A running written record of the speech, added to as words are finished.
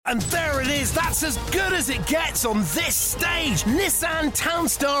And there it is. That's as good as it gets on this stage. Nissan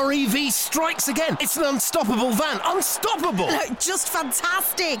Townstar EV strikes again. It's an unstoppable van. Unstoppable. Look, just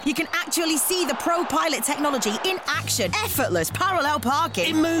fantastic. You can actually see the ProPilot technology in action. Effortless parallel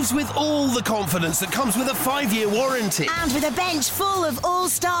parking. It moves with all the confidence that comes with a 5-year warranty. And with a bench full of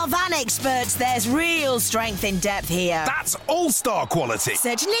all-star van experts, there's real strength in depth here. That's all-star quality.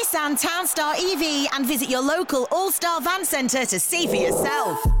 Search Nissan Townstar EV and visit your local all-star van centre to see for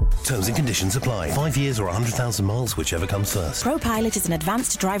yourself. Terms and conditions apply. 5 years or 100,000 miles, whichever comes first. ProPilot is an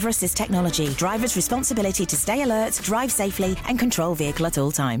advanced driver assist technology. Driver's responsibility to stay alert, drive safely and control vehicle at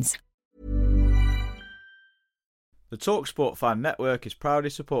all times. The TalkSport Fan Network is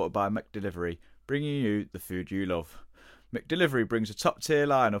proudly supported by McDelivery, bringing you the food you love. McDelivery brings a top-tier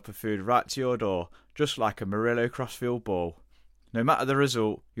lineup of food right to your door, just like a Murillo Crossfield ball. No matter the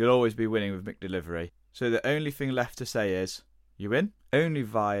result, you'll always be winning with McDelivery. So the only thing left to say is, you win? Only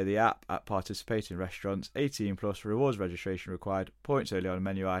via the app at participating restaurants. 18 plus, rewards registration required. Points only on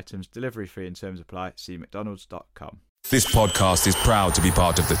menu items. Delivery fee and terms apply. See mcdonalds.com. This podcast is proud to be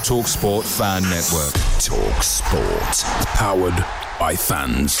part of the TalkSport Fan Network. TalkSport. Powered by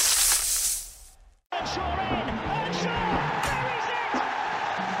fans.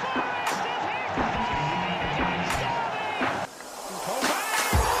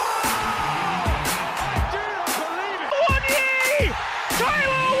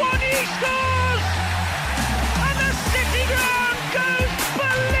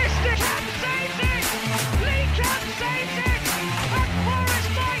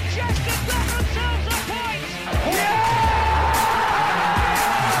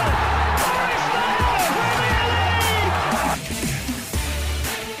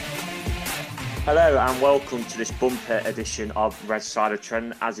 Hello and welcome to this bumper edition of Red Side of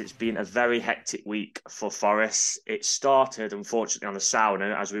Trent, as it's been a very hectic week for Forest. It started, unfortunately, on a sour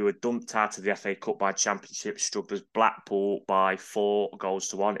note as we were dumped out of the FA Cup by Championship strugglers Blackpool by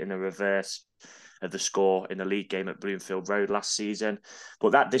 4-1 in the reverse of the score in the league game at Bloomfield Road last season.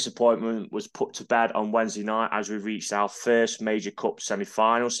 But that disappointment was put to bed on Wednesday night as we reached our first major cup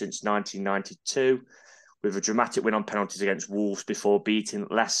semi-final since 1992. With a dramatic win on penalties against Wolves before beating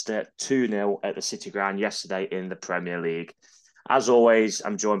Leicester 2-0 at the City Ground yesterday in the Premier League. As always,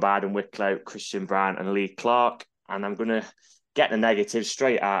 I'm joined by Adam Wicklow, Christian Brown and Lee Clark, and I'm going to get the negatives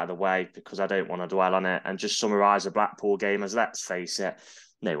straight out of the way because I don't want to dwell on it and just summarise the Blackpool game, as let's face it,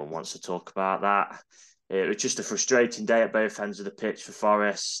 no one wants to talk about that. It was just a frustrating day at both ends of the pitch for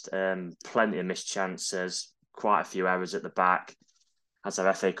Forest, plenty of missed chances, quite a few errors at the back. As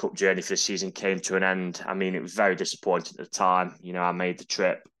our FA Cup journey for the season came to an end, I mean, it was very disappointing at the time. You know, I made the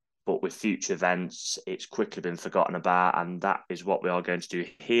trip, but with future events, it's quickly been forgotten about, and that is what we are going to do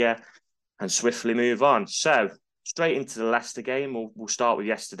here and swiftly move on. So, straight into the Leicester game. We'll start with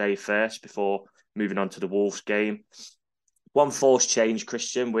yesterday first before moving on to the Wolves game. One forced change,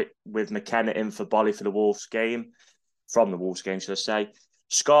 Christian, with McKenna in for Bolly for the Wolves game, from the Wolves game, should I say.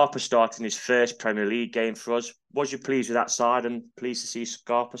 Scarpa starting his first Premier League game for us. Was you pleased with that side and pleased to see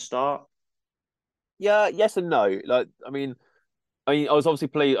Scarpa start? Yeah, yes and no. I was obviously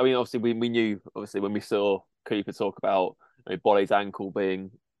pleased. I mean, obviously we knew when we saw Cooper talk about Bolly's ankle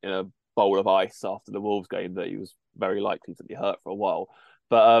being in a bowl of ice after the Wolves game that he was very likely to be hurt for a while.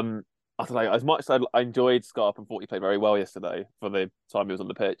 But I don't know, as much as I enjoyed Scarpa and thought he played very well yesterday for the time he was on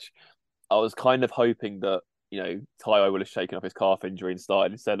the pitch, I was kind of hoping that Taiwo would have shaken up his calf injury and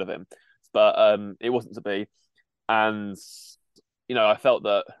started instead of him. But it wasn't to be. And, I felt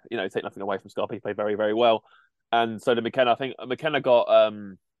that, take nothing away from Scarpa, he played very, very well. And so did McKenna. I think McKenna got,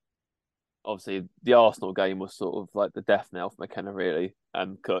 obviously, the Arsenal game was sort of like the death knell for McKenna, really,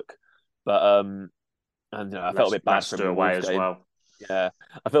 and Cook. But, I felt a bit bad for him away as well. Yeah,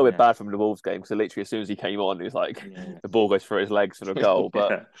 I felt a bit bad from the Wolves game because literally as soon as he came on, it was like the ball goes through his legs for the goal.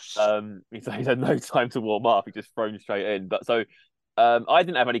 But he had no time to warm up; he just thrown straight in. But so I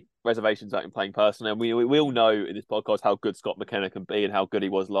didn't have any reservations about him playing personally. And we all know in this podcast how good Scott McKenna can be and how good he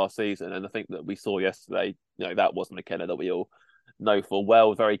was last season. And I think that we saw yesterday, that was McKenna that we all know full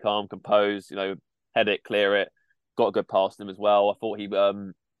well. Very calm, composed. Head it, clear it, got a good pass to him as well. I thought he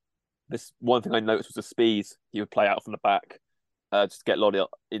this one thing I noticed was the speed he would play out from the back. Just to get Lodi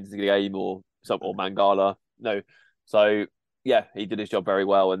into the game or Mangala. No. So, yeah, he did his job very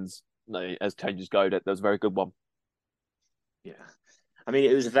well. And as changes go, that was a very good one. Yeah. I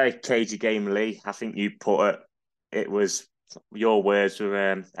mean, it was a very cagey game, Lee. I think you put it was, your words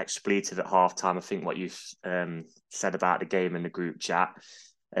were expletive at halftime. I think what you said about the game in the group chat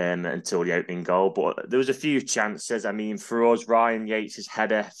until the opening goal. But there was a few chances. I mean, for us, Ryan Yates'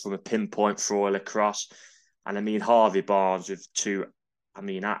 header from a pinpoint throw across. And I mean, Harvey Barnes with two I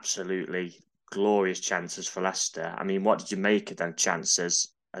mean, absolutely glorious chances for Leicester. I mean, what did you make of them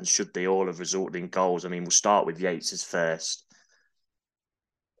chances? And should they all have resulted in goals? I mean, we'll start with Yates's first.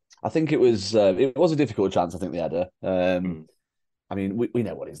 I think it was a difficult chance. I think the header. Mm. I mean, we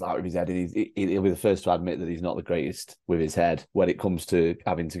know what he's like with his head. He'll be the first to admit that he's not the greatest with his head when it comes to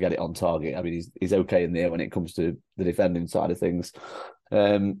having to get it on target. I mean, he's okay in the air when it comes to the defending side of things.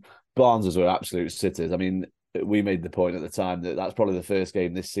 Barnes were absolute sitters. I mean, we made the point at the time that that's probably the first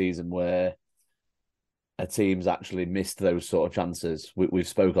game this season where a team's actually missed those sort of chances. We've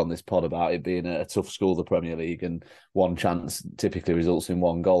spoke on this pod about it being a tough school, the Premier League, and one chance typically results in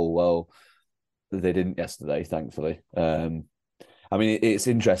one goal. Well, they didn't yesterday, thankfully. I mean, it's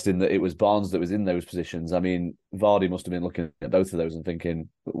interesting that it was Barnes that was in those positions. I mean, Vardy must have been looking at both of those and thinking,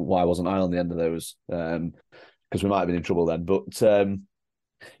 why wasn't I on the end of those? Because we might have been in trouble then. But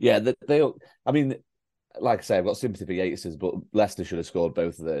yeah, I mean, like I say, I've got sympathy for Yates's, but Leicester should have scored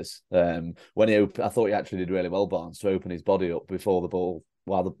both of those. I thought he actually did really well, Barnes, to open his body up before the ball.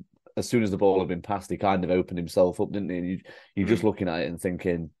 As soon as the ball had been passed, he kind of opened himself up, didn't he? And you're just looking at it and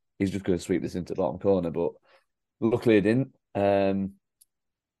thinking he's just going to sweep this into the bottom corner, but luckily he didn't. And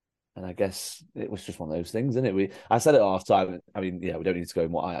I guess it was just one of those things, isn't it? I said at half time. I mean, yeah, we don't need to go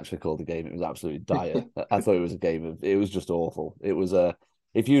in what I actually called the game. It was absolutely dire. I thought it was a game of. It was just awful. It was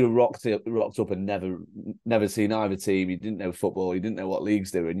if you'd have rocked up and never seen either team, you didn't know football, you didn't know what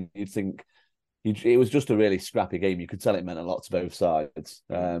leagues they were in, you'd think it was just a really scrappy game. You could tell it meant a lot to both sides.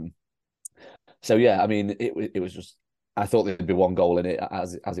 So yeah, I mean, it was just. I thought there'd be one goal in it.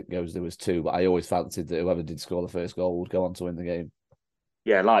 As it goes, there was two, but I always fancied that whoever did score the first goal would go on to win the game.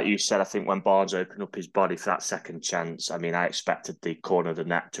 Yeah, like you said, I think when Barnes opened up his body for that second chance, I mean, I expected the corner of the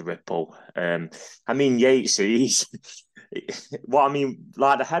net to ripple. I mean, Yates,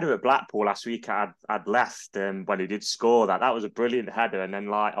 like the header at Blackpool last week, I'd left when he did score that. That was a brilliant header. And then,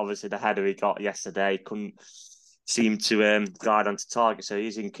 like, obviously, the header he got yesterday couldn't seem to guide onto target. So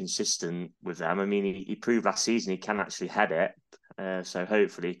he's inconsistent with them. I mean, he proved last season he can actually head it. So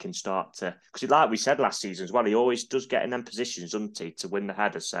hopefully he can start to, because like we said last season as well, he always does get in them positions, doesn't he, to win the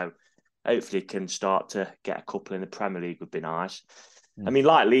header. So hopefully he can start to get a couple in the Premier League would be nice. I mean,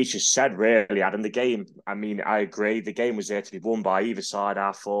 like Lee just said, really, Adam, the game, I mean, I agree. The game was there to be won by either side,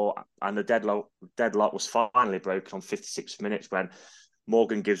 I thought, and the deadlock was finally broken on 56 minutes when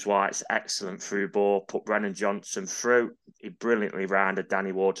Morgan Gibbs White's excellent through ball put Brennan Johnson through. He brilliantly rounded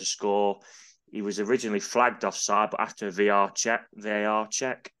Danny Ward to score. He was originally flagged offside, but after a VAR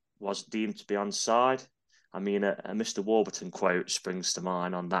check was deemed to be onside. I mean, a Mr. Warburton quote springs to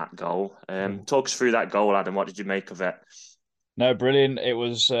mind on that goal. Talk us through that goal, Adam. What did you make of it? No, brilliant. It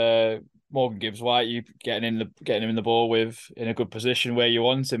was Morgan Gibbs White. You getting him in the ball in a good position where you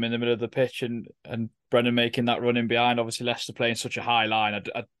want him in the middle of the pitch, and Brennan making that run in behind. Obviously, Leicester playing such a high line.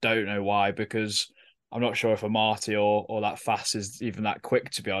 I don't know why, because I'm not sure if Amati or that fast is even that quick,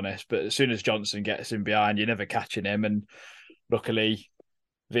 to be honest. But as soon as Johnson gets in behind, you're never catching him. And luckily,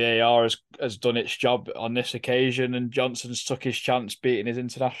 VAR has done its job on this occasion, and Johnson's took his chance beating his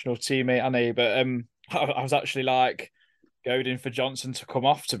international teammate, Annie. But I was actually like goading for Johnson to come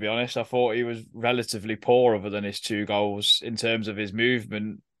off, to be honest. I thought he was relatively poor other than his two goals in terms of his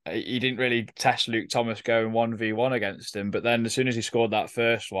movement. He didn't really test Luke Thomas going 1v1 against him. But then as soon as he scored that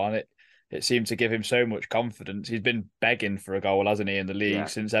first one, it seemed to give him so much confidence. He's been begging for a goal, hasn't he, in the league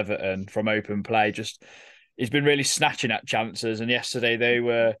since Everton from open play. He's been really snatching at chances. And yesterday they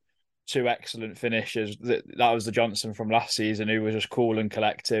were two excellent finishes. That was the Johnson from last season who was just cool and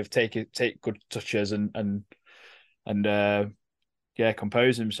collective, take good touches and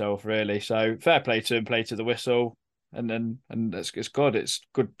compose himself really. So fair play to him, play to the whistle, and it's good. It's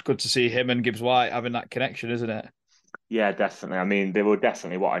good to see him and Gibbs White having that connection, isn't it? Yeah, definitely. I mean, they were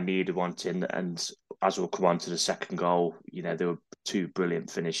definitely what I needed, wanting, and as we'll come on to the second goal, you know, there were two brilliant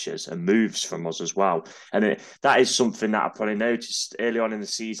finishes and moves from us as well. And that is something that I probably noticed early on in the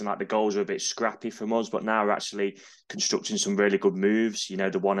season, like the goals were a bit scrappy from us, but now we're actually constructing some really good moves. You know,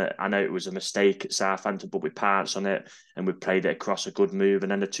 I know it was a mistake at Southampton, but we pounced on it and we played it across a good move.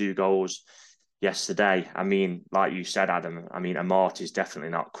 And then the two goals yesterday, I mean, like you said, Adam, I mean, Amati is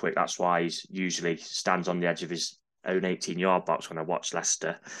definitely not quick. That's why he's usually stands on the edge of his own 18-yard box when I watch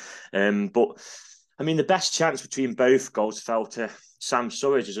Leicester. But I mean, the best chance between both goals fell to Sam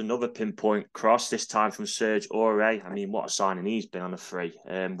Surridge as another pinpoint cross, this time from Serge Aurier. I mean, what a signing he's been on a free.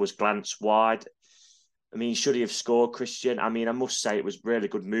 Was glanced wide. I mean, should he have scored, Christian? I mean, I must say it was really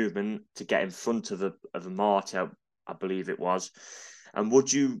good movement to get in front of Amati, I believe it was. And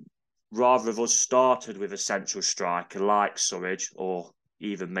would you rather have us started with a central striker like Surridge, or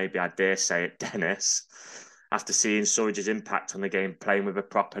even maybe I dare say it, Dennis? after seeing Surridge's impact on the game, playing with a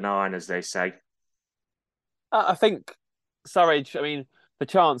proper nine, as they say? I think Surridge, I mean, the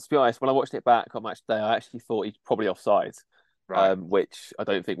chance, to be honest, when I watched it back on match day, I actually thought he's probably offside, Right. which I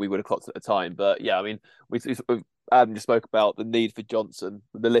don't think we would have clocked at the time. But yeah, I mean, Adam just spoke about the need for Johnson,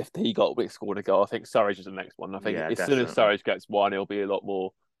 the lift he got when he scored a goal. I think Surridge is the next one. I think Yeah, as soon as definitely. Surridge gets one, it'll be a lot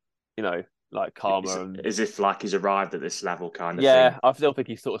more, like calmer and As if like he's arrived at this level kind of yeah, thing. I still think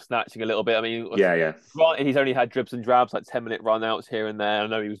he's sort of snatching a little bit. I mean, Yeah, yeah. granted, he's only had dribs and drabs, like 10-minute run outs here and there. I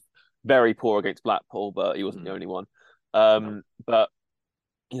know he was very poor against Blackpool, but he wasn't the only one. No. But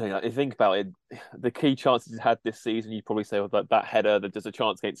if you think about it, the key chances he's had this season, you'd probably say that header, that there's a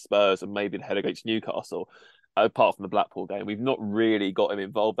chance against Spurs and maybe the header against Newcastle. Apart from the Blackpool game, we've not really got him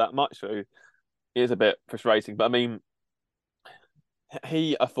involved that much, so it is a bit frustrating. But I mean,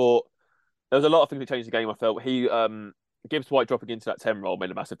 I thought there was a lot of things that changed the game. I felt Gibbs White dropping into that 10 role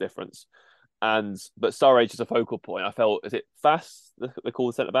made a massive difference. But Surridge is a focal point. I felt, is it Fass, they call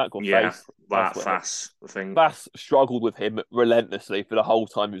the centre back, or Yeah, Face? that fast, I think. Fass struggled with him relentlessly for the whole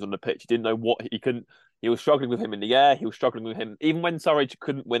time he was on the pitch. He didn't know what he couldn't. He was struggling with him in the air. He was struggling with him even when Surridge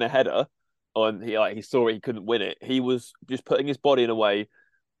couldn't win a header. On he saw it, he couldn't win it. He was just putting his body in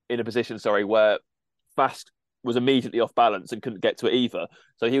a position, where Fast was immediately off balance and couldn't get to it either.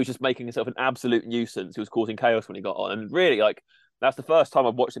 So he was just making himself an absolute nuisance. He was causing chaos when he got on. And really, that's the first time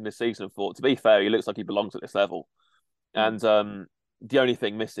I've watched him this season and thought, to be fair, he looks like he belongs at this level. And the only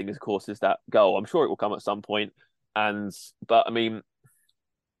thing missing, of course, is that goal. I'm sure it will come at some point. But I mean,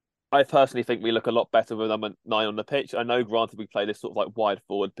 I personally think we look a lot better with number 9 on the pitch. I know, granted, we play this sort of like wide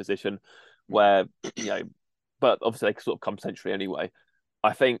forward position where, but obviously they sort of come centrally anyway.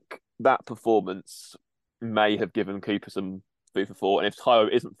 I think that performance may have given Cooper some food for thought. And if Tyro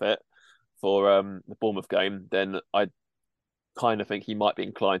isn't fit for the Bournemouth game, then I kind of think he might be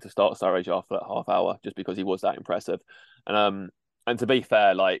inclined to start Surridge after that half hour, just because he was that impressive. And to be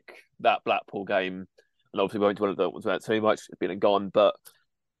fair, like that Blackpool game, and obviously we won't dwell on that too much, it's been and gone, but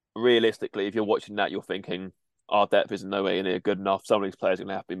realistically, if you're watching that, you're thinking our depth is nowhere near good enough. Some of these players are going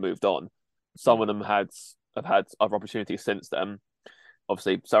to have to be moved on. Some of them have had other opportunities since then.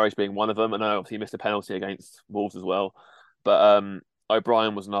 Obviously, Surridge being one of them, and I know obviously he missed a penalty against Wolves as well. But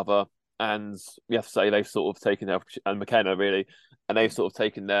O'Brien was another, and we have to say they've sort of taken their, and McKenna really, and they've sort of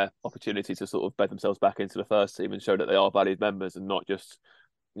taken their opportunity to sort of bed themselves back into the first team and show that they are valued members and not just,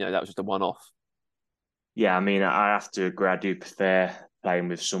 that was just a one-off. Yeah, I mean, I have to agree. I do prefer playing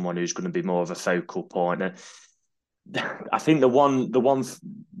with someone who's going to be more of a focal point. And I think the one,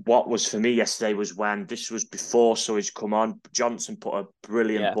 what was for me yesterday was when this was before Surridge come on. Johnson put a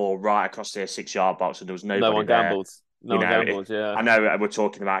brilliant ball right across their 6-yard box, and there was nobody No one there. gambled. No one gambled, yeah. I know we're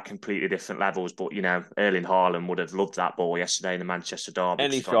talking about completely different levels, but Erling Haaland would have loved that ball yesterday in the Manchester derby.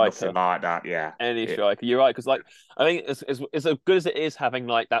 Any striker, nothing like that, yeah. Any striker, you're right. Because I think it's as good as it is having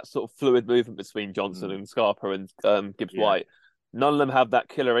that sort of fluid movement between Johnson and Scarpa and Gibbs White. None of them have that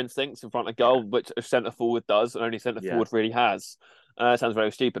killer instincts in front of goal, which a centre forward does, and only centre forward really has. It sounds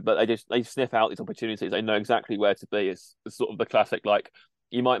very stupid, but they sniff out these opportunities. They know exactly where to be. It's sort of the classic,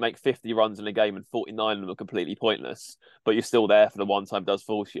 you might make 50 runs in a game and 49 of them are completely pointless, but you're still there for the one time does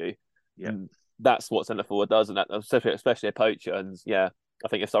force you. Yeah. And that's what centre forward does, and that especially a poacher. And yeah, I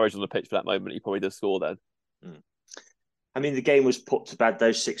think if Surridge on the pitch for that moment, he probably does score then. I mean, the game was put to bed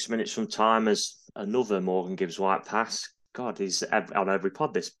those 6 minutes from time as another Morgan Gibbs White pass. God, he's on every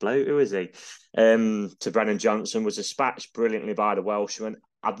pod, this bloke. Who is he? To Brennan Johnson was dispatched brilliantly by the Welshman.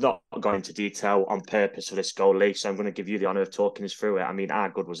 I'm not going into detail on purpose for this goal, Lee, so I'm going to give you the honour of talking us through it. I mean, how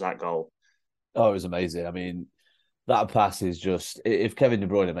good was that goal? Oh, it was amazing. I mean, that pass is just... If Kevin De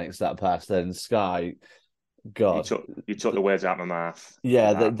Bruyne makes that pass, then Sky... God. You took the words out of my mouth.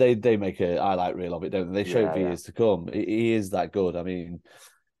 Yeah, they make a highlight reel of it, don't they? They show it for years to come. He is that good. I mean,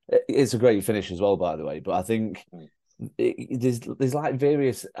 it's a great finish as well, by the way, but I think... There's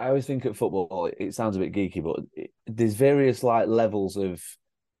various. I always think at football, it sounds a bit geeky, but there's various levels of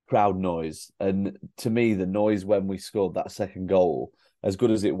crowd noise. And to me, the noise when we scored that second goal, as good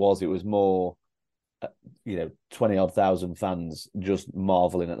as it was more, 20-odd thousand fans just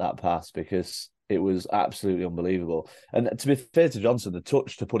marveling at that pass because it was absolutely unbelievable. And to be fair to Johnson, the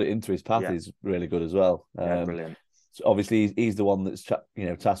touch to put it into his path is really good as well. Brilliant. So obviously, he's the one that's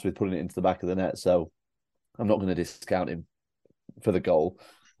tasked with putting it into the back of the net. So I'm not going to discount him for the goal,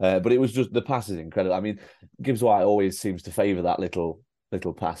 but it was just the pass is incredible. I mean, Gibbs White always seems to favour that little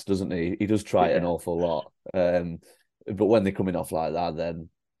pass, doesn't he? He does try it an awful lot, but when they're coming off like that, then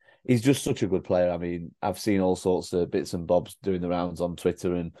he's just such a good player. I mean, I've seen all sorts of bits and bobs doing the rounds on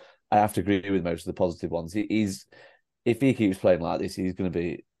Twitter, and I have to agree with most of the positive ones. If he keeps playing like this, he's going to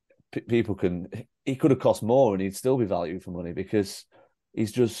be people can. He could have cost more, and he'd still be value for money because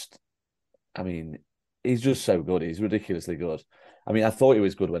he's just. I mean, he's just so good. He's ridiculously good. I mean, I thought he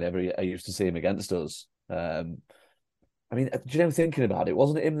was good whenever I used to see him against us. I mean, do you know, thinking about it,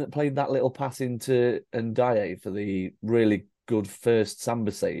 wasn't it him that played that little pass into Ndiaye for the really good first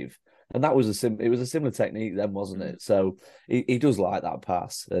Samba save? And that was it was a similar technique then, wasn't it? So he does like that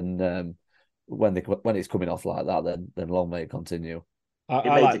pass, and when it's coming off like that, then long may it continue.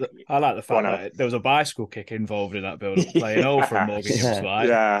 I like the fact that there was a bicycle kick involved in that build-up, playing all from Morgan Gibbs White.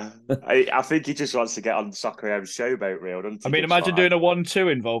 Yeah, I think he just wants to get on Soccer AM's showboat reel, doesn't he? I mean, imagine doing a 1-2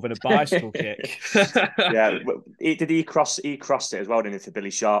 involving a bicycle kick. Yeah, he crossed it as well, didn't he, for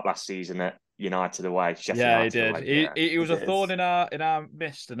Billy Sharp last season at United away? Yeah, he did. He was a thorn in our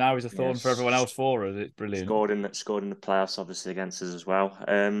midst, and now he's a thorn for everyone else for us. It's brilliant. Scored in the playoffs, obviously, against us as well.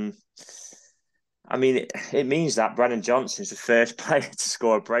 I mean, it means that Brennan Johnson is the first player to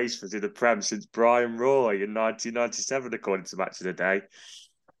score a brace for the Prem since Brian Roy in 1997, according to Match of the Day.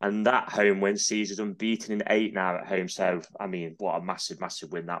 And that home win sees us unbeaten in 8 now at home. So, I mean, what a massive,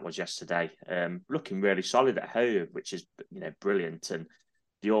 massive win that was yesterday. Looking really solid at home, which is, brilliant. And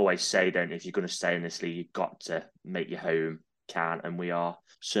you always say, don't you, if you're going to stay in this league, you've got to make your home count. And we are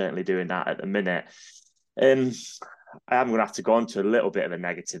certainly doing that at the minute. I am going to have to go on to a little bit of a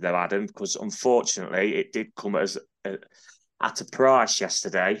negative though, Adam, because unfortunately it did come at a price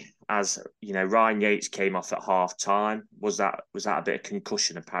yesterday. As Ryan Yates came off at half time. Was that a bit of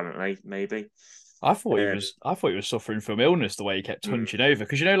concussion? Apparently, maybe. I thought he was suffering from illness the way he kept hunching over.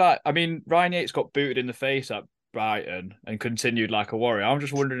 Because Ryan Yates got booted in the face at Brighton and continued like a warrior. I'm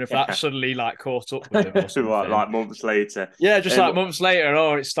just wondering if that suddenly caught up with him or something. like months later. Yeah, just like months later.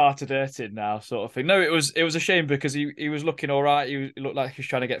 Oh, it started hurting now, sort of thing. No, it was a shame because he was looking all right. He looked like he was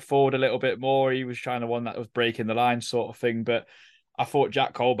trying to get forward a little bit more. He was trying to one that was breaking the line, sort of thing. But I thought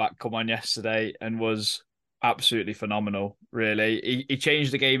Jack Colback come on yesterday and was absolutely phenomenal. Really, he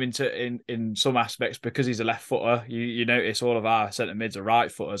changed the game in some aspects because he's a left footer. You notice all of our centre mids are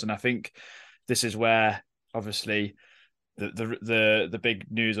right footers, and I think this is where, obviously, the big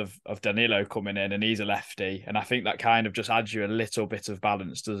news of Danilo coming in, and he's a lefty, and I think that kind of just adds you a little bit of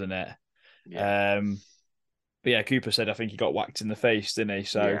balance, doesn't it? Yeah. But yeah, Cooper said I think he got whacked in the face, didn't he?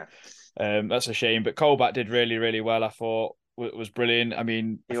 So that's a shame. But Colback did really, really well. I thought was brilliant. I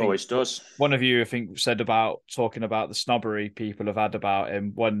mean, he always does. One of you, I think, said about talking about the snobbery people have had about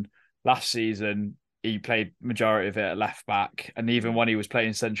him. One last season, he played majority of it at left back, and even when he was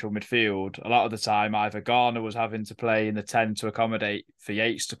playing central midfield, a lot of the time either Garner was having to play in the 10 to accommodate for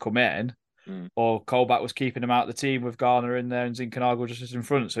Yates to come in, or Colback was keeping him out of the team with Garner in there and Zinchenko just in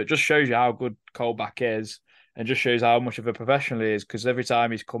front. So it just shows you how good Colback is, and just shows how much of a professional he is, because every time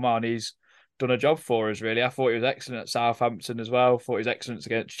he's come on, he's done a job for us, really. I thought he was excellent at Southampton as well. I thought he was excellent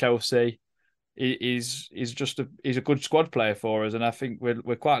against Chelsea. He's a good squad player for us, and I think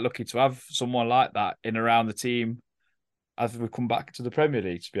we're quite lucky to have someone like that in around the team as we come back to the Premier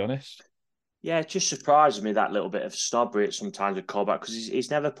League, to be honest. Yeah, it just surprises me, that little bit of snobbery sometimes with Colback, because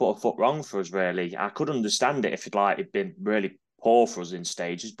he's never put a foot wrong for us, really. I could understand it if he'd been really poor for us in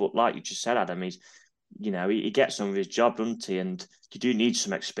stages, but like you just said, Adam, he gets on with his job, doesn't he? And you do need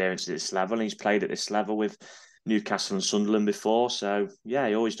some experience at this level, and he's played at this level with Newcastle and Sunderland before, so yeah,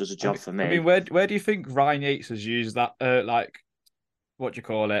 he always does a job for me. I mean, where do you think Ryan Yates has used that, what do you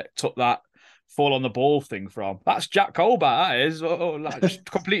call it, took that fall on the ball thing from? That's Jack Colback, that is. Just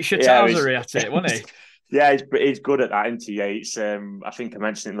complete shithousery at it, wasn't he? Yeah, he's good at that, isn't he, Yates? I think I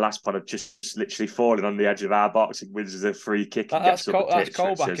mentioned in the last pod of just literally falling on the edge of our box and wins a free kick. That's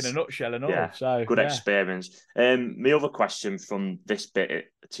Colback in a nutshell and all. Yeah, so good experience. My other question from this bit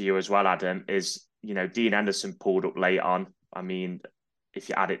to you as well, Adam, is, Dean Henderson pulled up late on. I mean, if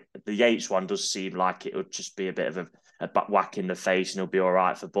you add it, the Yates one does seem like it would just be a bit of a whack in the face and he'll be all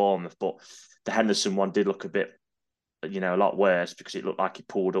right for Bournemouth. But the Henderson one did look a bit, a lot worse, because it looked like he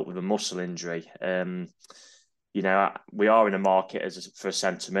pulled up with a muscle injury. We are in a market for a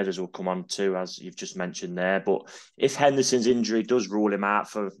centre mid, as we'll come on to, as you've just mentioned there. But if Henderson's injury does rule him out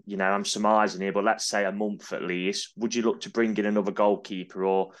for, I'm surmising here, but let's say a month at least, would you look to bring in another goalkeeper,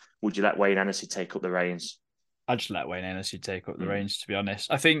 or would you let Wayne Hennessy take up the reins? I'd just let Wayne Hennessy take up the reins, to be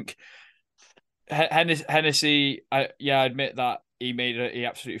honest. I think Hennessy, I admit that he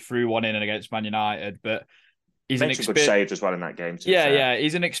absolutely threw one in against Man United, but he's a good save as well in that game.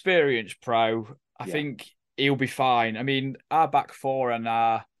 He's an experienced pro. I think he'll be fine. I mean, our back four and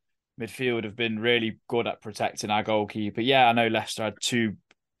our midfield have been really good at protecting our goalkeeper. Yeah, I know Leicester had 2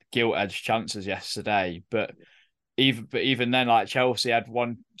 gilt-edged chances yesterday, but even then, like Chelsea had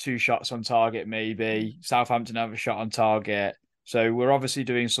 1-2 shots on target, maybe. Southampton have a shot on target. So we're obviously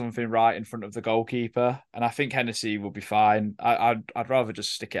doing something right in front of the goalkeeper, and I think Hennessy will be fine. I'd rather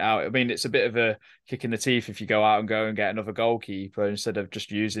just stick it out. I mean, it's a bit of a kick in the teeth if you go out and get another goalkeeper instead of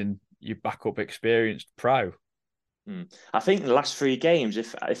just using your backup experienced pro. I think the last 3 games,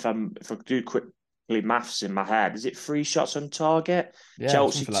 if I do quickly maths in my head, is it 3 shots on target? Yeah,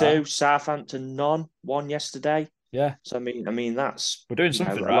 Chelsea something like 2, that. Southampton none, 1 yesterday. Yeah. So I mean that's We're doing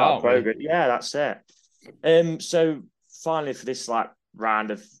something a right, lot of aren't we? progress. Yeah, that's it. So finally for this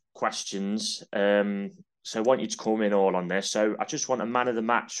round of questions, so I want you to come in all on this. So I just want a man of the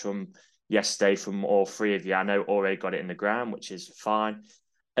match from yesterday from all three of you. I know Ore got it in the ground, which is fine,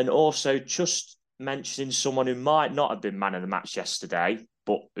 and also just mentioning someone who might not have been man of the match yesterday,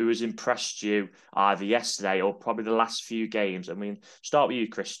 but who has impressed you either yesterday or probably the last few games. I mean, start with you,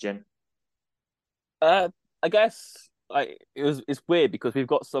 Christian. I guess it's weird because we've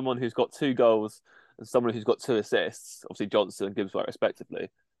got someone who's got 2 goals and someone who's got 2 assists, obviously Johnson and Gibbs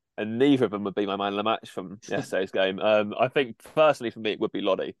respectively, and neither of them would be my man of the match from yesterday's game. I think personally for me it would be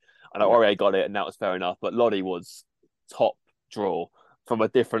Lodi. I know Aurier got it and that was fair enough, but Lodi was top draw from a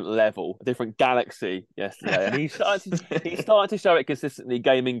different level, a different galaxy yesterday, and he's starting to show it consistently,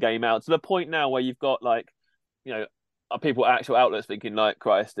 game in, game out, to the point now where you've got people at actual outlets thinking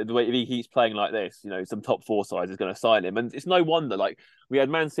Christ, the way if he keeps playing like this, some top 4 sides is going to sign him, and it's no wonder. We had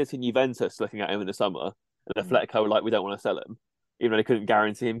Man City and Juventus looking at him in the summer, and Atletico we don't want to sell him, even though they couldn't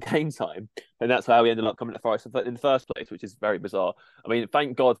guarantee him game time, and that's how he ended up coming to Forest in the first place, which is very bizarre. I mean,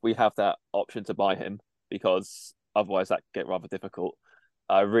 thank God we have that option to buy him because otherwise that could get rather difficult.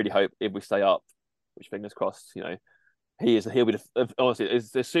 I really hope if we stay up, which fingers crossed, he'll be honestly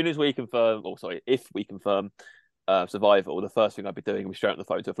as soon as we confirm, if we confirm survival, the first thing I'd be doing would be straight on the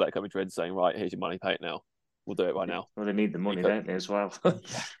phone to Atletico Madrid saying, right, here's your money, pay it now. We'll do it right now. Well, they need the money, don't they, as well?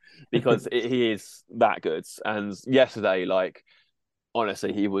 Because he is that good. And yesterday,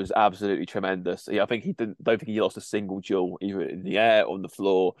 honestly, he was absolutely tremendous. I think don't think he lost a single duel, either in the air or on the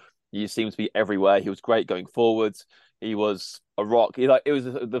floor. He seems to be everywhere. He was great going forwards. He was a rock. It was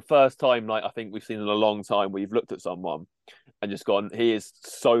the first time, I think we've seen in a long time where you've looked at someone and just gone, he is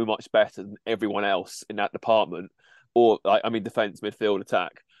so much better than everyone else in that department. Or, defense, midfield,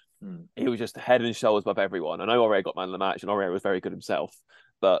 attack. He was just head and shoulders above everyone. I know Aurier got man of the match, and Aurier was very good himself.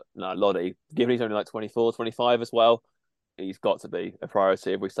 But no, Lodi, given he's only 24, 25 as well, he's got to be a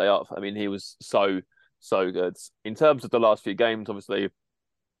priority if we stay up. I mean, he was so good. In terms of the last few games, obviously,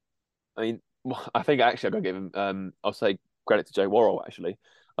 I think actually I've got to give him, I'll say credit to Joe Worrell, actually.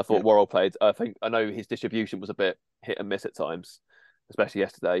 I thought Worrell played, I know his distribution was a bit hit and miss at times, especially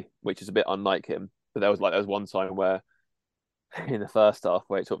yesterday, which is a bit unlike him. But there was one time where in the first half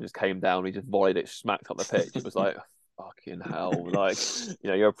where it sort of just came down, he just volleyed it, smacked up the pitch. It was fucking hell.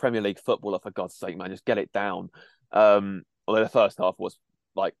 You're a Premier League footballer, for God's sake, man, just get it down. Although the first half was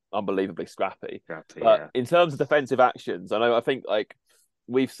unbelievably scrappy. But in terms of defensive actions, I think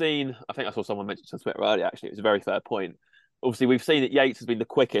we've seen, I think I saw someone mention on Twitter earlier, actually, it was a very fair point. Obviously, we've seen that Yates has been the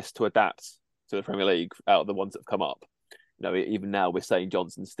quickest to adapt to the Premier League out of the ones that have come up. Even now we're saying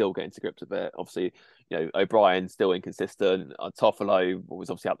Johnson's still getting to grips a bit. Obviously, O'Brien's still inconsistent. Toffolo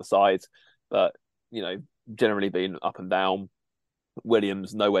was obviously out the side, but, generally being up and down.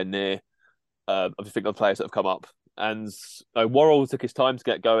 Williams nowhere near. I think the players that have come up. And Worrell took his time to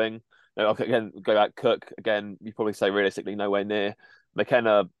get going. Again, go back, Cook, again, you probably say realistically nowhere near.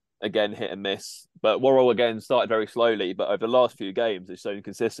 McKenna, again, hit and miss. But Worrell, again, started very slowly. But over the last few games, it's shown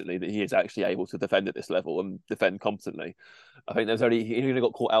consistently that he is actually able to defend at this level and defend competently. I think he only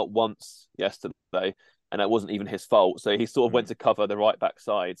got caught out once yesterday, and that wasn't even his fault. So he sort of went to cover the right back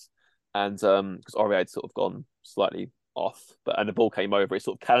sides. And because Aurier had sort of gone slightly off, and the ball came over, it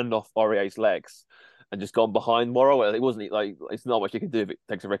sort of cannoned off Aurier's legs and just gone behind Worrell. It wasn't it's not much you can do if it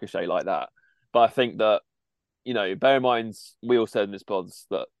takes a ricochet like that. But I think that, bear in mind, we all said in this pods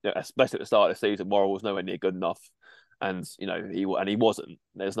that, especially at the start of the season, Worrell was nowhere near good enough. And, he wasn't.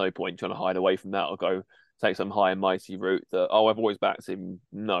 There's no point trying to hide away from that or go take some high and mighty route that, I've always backed him.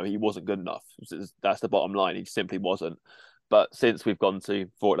 No, he wasn't good enough. That's the bottom line. He simply wasn't. But since we've gone to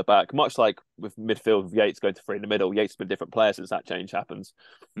 4 at the back, much like with midfield, with Yates going to 3 in the middle, Yates has been a different player since that change happens.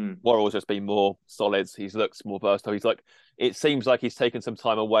 Worrell's just been more solid. He's looked more versatile. It seems like he's taken some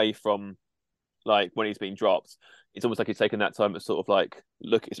time away from when he's been dropped. It's almost like he's taken that time to sort of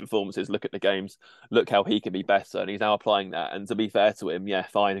look at his performances, look at the games, look how he can be better. And he's now applying that. And to be fair to him, yeah,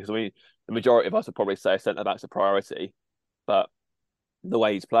 fine. Because the majority of us would probably say a centre back's a priority. But the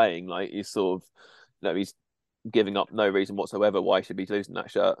way he's playing, he's sort of, he's giving up no reason whatsoever why he should be losing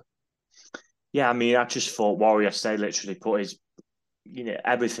that shirt. Yeah, I just thought Warrior yesterday literally put his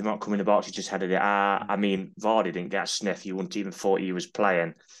everything not coming in the box, he just headed it out. I mean, Vardy didn't get a sniff. You wouldn't even thought he was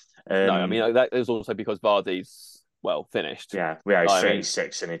playing. No, I mean, that is also because Vardy's, finished. Yeah, he's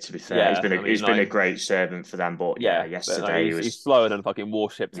 36, and to be fair, he's been a great servant for them. But yesterday he's slower than a fucking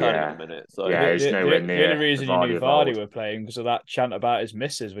warship turning at the minute. So he's nowhere near. The only reason you knew Vardy were playing because of that chant about his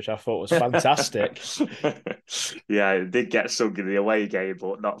missus, which I thought was fantastic. Yeah, it did get sung in the away game,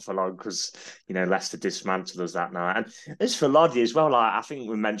 but not for long because Leicester dismantled us that night. And as for Lodi as well, like I think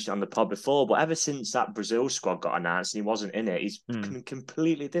we mentioned on the pod before, but ever since that Brazil squad got announced and he wasn't in it, he's become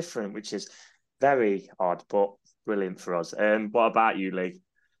completely different, which is very odd, but brilliant for us. What about you, Lee?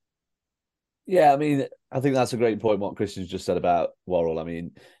 Yeah, I mean, I think that's a great point, what Christian's just said about Worrell. I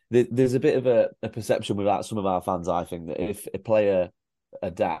mean, there's a bit of a perception without some of our fans, I think, that if a player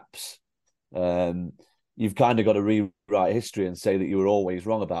adapts, you've kind of got to rewrite history and say that you were always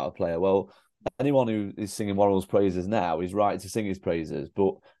wrong about a player. Well, anyone who is singing Worrell's praises now is right to sing his praises,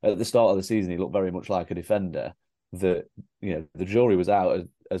 but at the start of the season, he looked very much like a defender that, the jury was out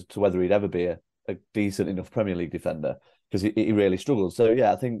as to whether he'd ever be a decent enough Premier League defender, because he really struggled. So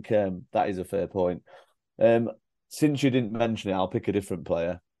yeah, I think that is a fair point. Since you didn't mention it, I'll pick a different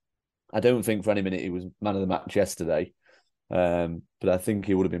player. I don't think for any minute he was man of the match yesterday, but I think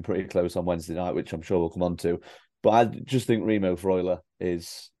he would have been pretty close on Wednesday night, which I'm sure we'll come on to. But I just think Remo Freuler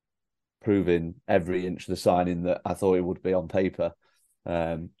is proving every inch the signing that I thought he would be on paper.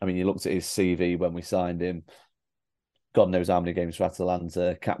 I mean, you looked at his CV when we signed him. God knows how many games for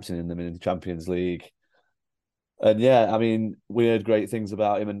Atalanta, captaining them in the Champions League. And yeah, I mean, we heard great things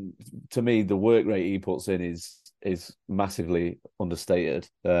about him. And to me, the work rate he puts in is massively understated.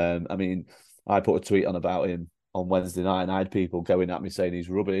 I mean, I put a tweet on about him on Wednesday night and I had people going at me saying he's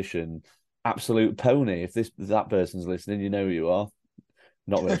rubbish and absolute pony. If that person's listening, you know who you are.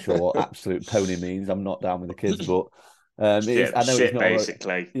 Not really sure what absolute pony means. I'm not down with the kids, but I know it's not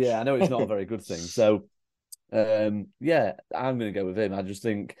basically. I know it's not a very good thing. So I'm going to go with him. I just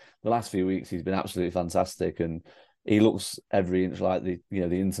think the last few weeks he's been absolutely fantastic, and he looks every inch like the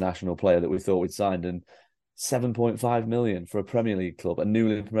international player that we thought we'd signed. And 7.5 million for a Premier League club, a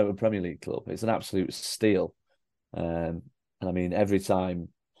newly promoted Premier League club, it's an absolute steal. And I mean, every time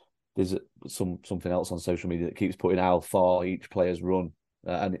there's something else on social media that keeps putting how far each player's run,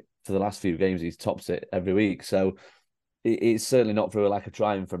 and for the last few games he's topped it every week. So it's certainly not through a lack of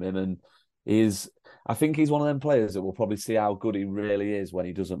trying from him, and I think he's one of them players that will probably see how good he really is when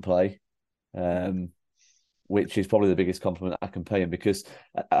he doesn't play, which is probably the biggest compliment I can pay him, because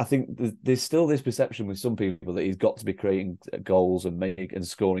I think there's still this perception with some people that he's got to be creating goals and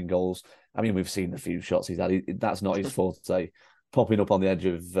scoring goals. I mean, we've seen the few shots he's had. That's not his forte. Popping up on the edge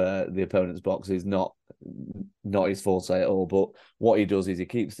of the opponent's box is not his forte at all. But what he does is he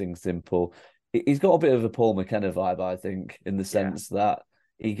keeps things simple. He's got a bit of a Paul McKenna vibe, I think, in the sense that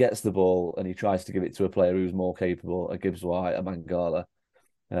he gets the ball and he tries to give it to a player who's more capable, a Gibbs White, a Mangala.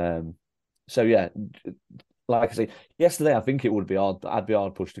 So yeah, like I say, yesterday I think it would be hard. I'd be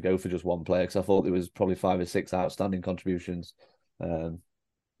hard pushed to go for just one player, because I thought there was probably 5 or 6 outstanding contributions.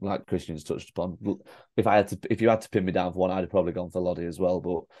 Like Christian's touched upon, if you had to pin me down for one, I'd have probably gone for Lodi as well.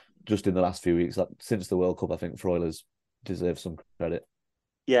 But just in the last few weeks, since the World Cup, I think Freuler's deserves some credit.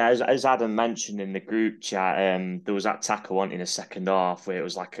 Yeah, as Adam mentioned in the group chat, there was that tackle on in the second half where it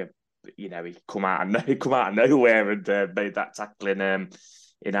was like he come out of nowhere and made that tackle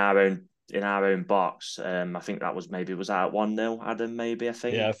in our own box. I think that was out 1-0, Adam, maybe, I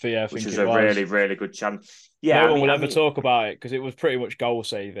think. Yeah, which was a really, really good chance. Yeah, no one will ever talk about it because it was pretty much goal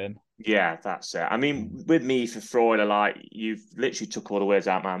saving. Yeah, that's it. I mean, with me for Freuler, like, you've literally took all the words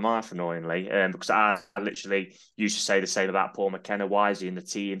out of my mouth, annoyingly, because I literally used to say the same about Paul McKenna. Why is he in the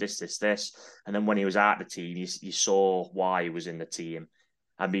team? This. And then when he was out the team, you saw why he was in the team.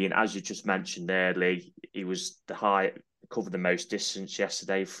 I mean, as you just mentioned earlier, he was covered the most distance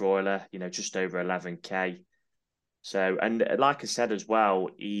yesterday, Freuler, just over 11K. So, and like I said as well,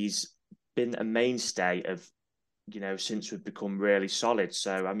 he's been a mainstay of, since we've become really solid.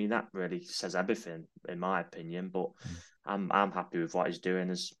 So, I mean, that really says everything, in my opinion. But I'm happy with what he's doing,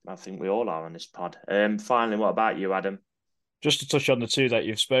 as I think we all are on this pod. Finally, what about you, Adam? Just to touch on the two that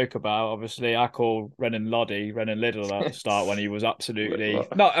you've spoke about, obviously, I call Renan Liddell at the start when he was absolutely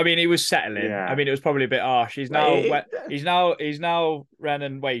he was settling. Yeah. I mean, it was probably a bit harsh. He's now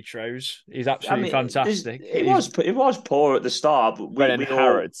Renan Waitrose. He's absolutely fantastic. It was poor at the start, but Renan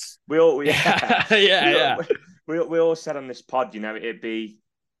Harrods. We all said on this pod, it'd be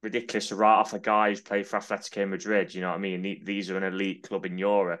ridiculous to write off a guy who's played for Atletico Madrid. You know what I mean? These are an elite club in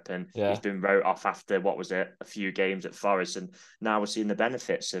Europe, and he's been wrote off after a few games at Forest, and now we're seeing the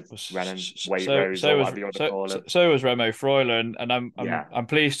benefits of Renan, Waitrose, or whatever you want to call him. So was Remo Freuler, and I'm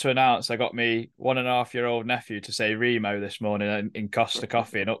pleased to announce I got me 1.5-year-old nephew to say Remo this morning in Costa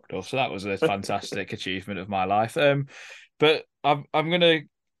Coffee in Uckdale, so that was a fantastic achievement of my life. But I'm gonna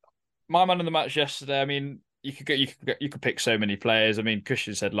my man of the match yesterday. I mean, you could pick so many players. I mean,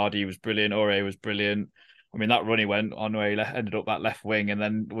 Christian said Lodi was brilliant, Aurier was brilliant. I mean, that run he went on where he ended up that left wing and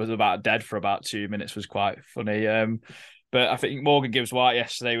then was about dead for about 2 minutes was quite funny. But I think Morgan Gibbs-White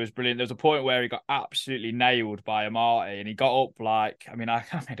yesterday was brilliant. There was a point where he got absolutely nailed by Amati and he got up like, I mean, I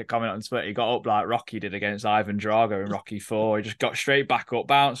made a comment on Twitter, he got up like Rocky did against Ivan Drago in Rocky 4. He just got straight back up,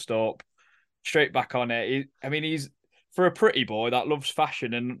 bounced up, straight back on it. He's for a pretty boy that loves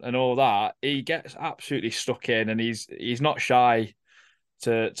fashion and all that, he gets absolutely stuck in and he's not shy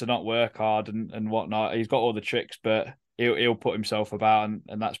to not work hard and whatnot. He's got all the tricks, but he'll put himself about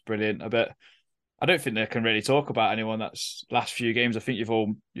and that's brilliant. But I don't think they can really talk about anyone that's last few games. I think you've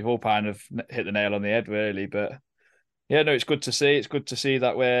all kind of hit the nail on the head really. But yeah, no, it's good to see. It's good to see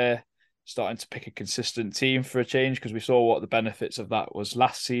that we're starting to pick a consistent team for a change because we saw what the benefits of that was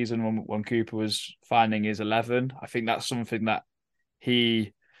last season when Cooper was finding his 11. I think that's something that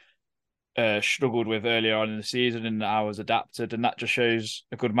he struggled with earlier on in the season and I was adapted, and that just shows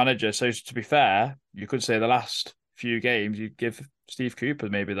a good manager. So to be fair, you could say the last few games you'd give Steve Cooper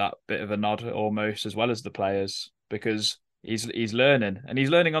maybe that bit of a nod almost as well as the players because he's learning and he's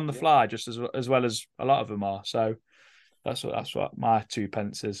learning on the fly just as well as a lot of them are. So that's what my 2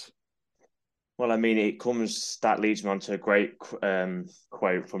 pence is. Well, I mean, that leads me on to a great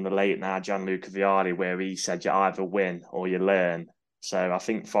quote from the late now Gianluca Vialli, where he said, you either win or you learn. So I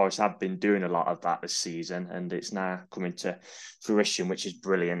think Forest have been doing a lot of that this season, and it's now coming to fruition, which is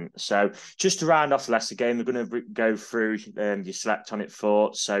brilliant. So just to round off the Leicester game, we're going to go through your select on it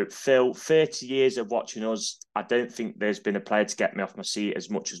thoughts. So Phil, 30 years of watching us, I don't think there's been a player to get me off my seat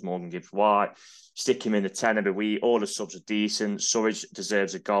as much as Morgan Gibbs-White. Stick him in the 10 every week. All the subs are decent. Surridge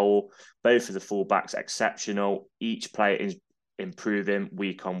deserves a goal. Both of the fullbacks exceptional. Each player is improving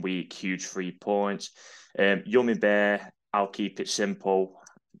week on week. Huge 3 points. Yummy Bear, I'll keep it simple.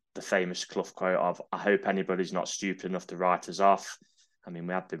 The famous Clough quote of, I hope anybody's not stupid enough to write us off. I mean,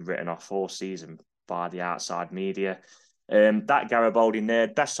 we have been written off all season by the outside media. That Garibaldi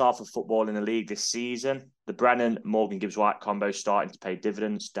nerd, best half of football in the league this season. The Brennan-Morgan Gibbs-White combo starting to pay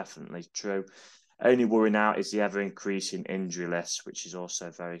dividends, definitely true. Only worry now is the ever-increasing injury list, which is also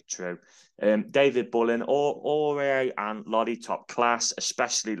very true. David Bullen, Aurier and Lodi top class,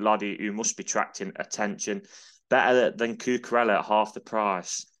 especially Lodi, who must be attracting attention. Better than Cucurella at half the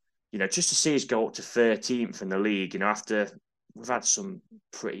price. You know, just to see us go up to 13th in the league, you know, after we've had some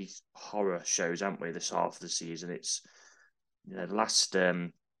pretty horror shows, haven't we, this half of the season. It's, you know, the last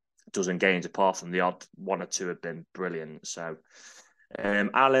dozen games, apart from the odd 1 or 2, have been brilliant. So,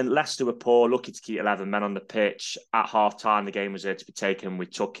 Alan, Leicester were poor, lucky to keep 11 men on the pitch. At half-time, the game was there to be taken. We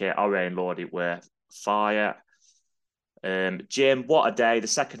took it. Aurier and Lodi were fire. Jim, what a day. The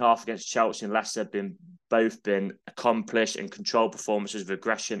second half against Chelsea and Leicester have both been accomplished and controlled performances of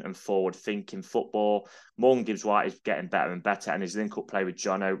aggression and forward-thinking football. Morgan Gibbs-White is getting better and better, and his link-up play with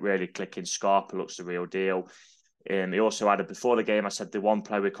Jono really clicking. Scarpa looks the real deal. He also added, before the game, I said the one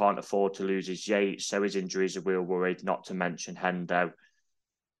player we can't afford to lose is Yates, so his injuries are real worried, not to mention Hendo.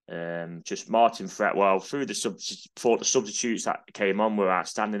 Just Martin Fretwell, thought the substitutes that came on were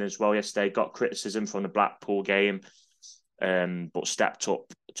outstanding as well yesterday. Got criticism from the Blackpool game, but stepped up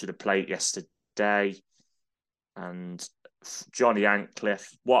to the plate yesterday. And Johnny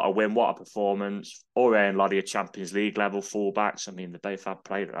Ancliffe, what a win, what a performance. Aurier and Lodi are Champions League level fullbacks. I mean, they both have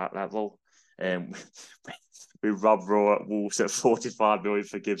played at that level. With Rob Raw at Wolves at 45 million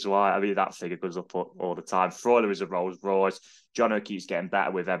for Gibbs-White. I mean, that figure goes up all the time. Freuler is a Rolls Royce. Jono keeps getting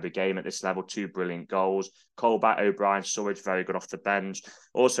better with every game at this level. 2 brilliant goals. Colback, O'Brien, Surridge, very good off the bench.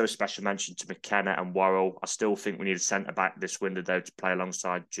 Also a special mention to McKenna and Worrell. I still think we need a centre-back this window, though, to play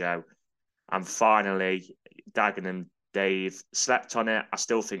alongside Joe. And finally, Dagenham Dave slept on it. I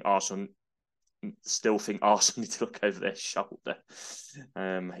still think Arsenal need to look over their shoulder.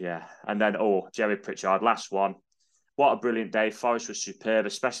 Yeah. And then, Jerry Pritchard, last one. What a brilliant day. Forest was superb,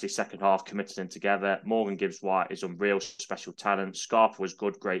 especially second half, committed in together. Morgan Gibbs-White is unreal, special talent. Scarpa was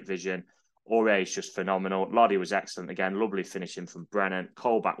good, great vision. Aurier is just phenomenal. Lodi was excellent again, lovely finishing from Brennan.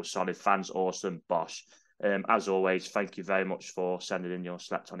 Colback was solid, fans awesome, Bosch. As always, thank you very much for sending in your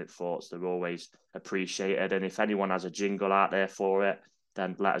slept on it thoughts. They're always appreciated. And if anyone has a jingle out there for it,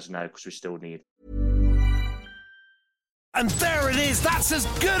 then let us know because we still need And there it is, that's as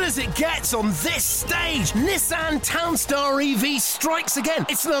good as it gets on this stage. Nissan Townstar EV strikes again.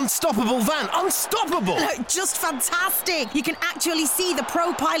 It's an unstoppable van, unstoppable. Just fantastic. You can actually see the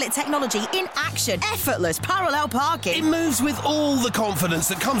ProPilot technology in action. Effortless parallel parking. It moves with all the confidence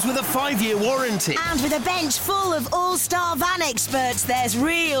that comes with a 5-year warranty. And with a bench full of all-star van experts, there's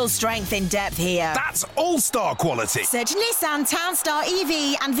real strength in depth here. That's all-star quality. Search Nissan Townstar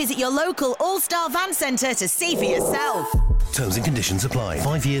EV and visit your local all-star van centre to see for yourself. Terms and conditions apply.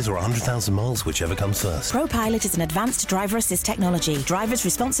 5 years or 100,000 miles, whichever comes first. ProPilot is an advanced driver assist technology. Driver's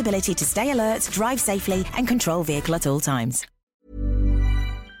responsibility to stay alert, drive safely and control vehicle at all times.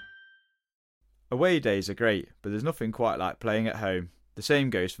 Away days are great, but there's nothing quite like playing at home. The same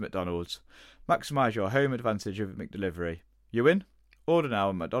goes for McDonald's. Maximise your home advantage with McDelivery. You win? Order now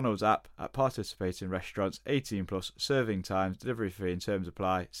on McDonald's app at participating restaurants. 18 plus, serving times, delivery fee and terms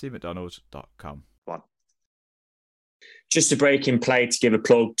apply. See mcdonalds.com. Just a break in play to give a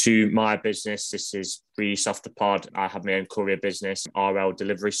plug to my business. This is Reese off the pod. I have my own courier business, RL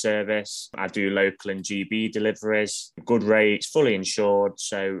delivery service. I do local and GB deliveries, good rates, fully insured.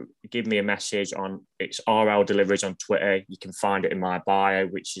 So give me a message on, it's RL deliveries on Twitter. You can find it in my bio,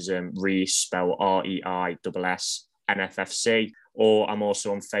 which is Reese, spelled REISS NFFC. Or I'm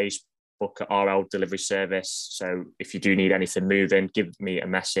also on Facebook at RL delivery service. So if you do need anything moving, give me a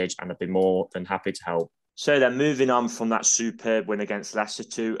message and I'd be more than happy to help. So then moving on from that superb win against Leicester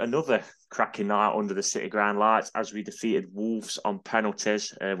to another cracking night under the City Ground lights as we defeated Wolves on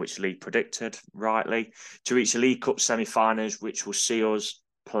penalties, which Lee predicted rightly, to reach the League Cup semi-finals, which will see us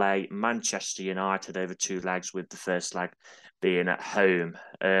play Manchester United over 2 legs, with the first leg being at home.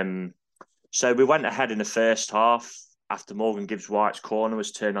 So we went ahead in the first half after Morgan Gibbs-White's corner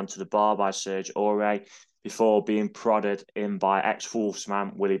was turned onto the bar by Serge Aurier, before being prodded in by ex-Wolves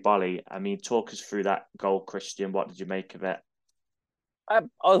man Willy Boly. I mean, talk us through that goal, Christian. What did you make of it? I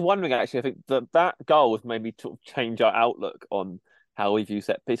was wondering, actually, I think that goal has made me sort of change our outlook on how we view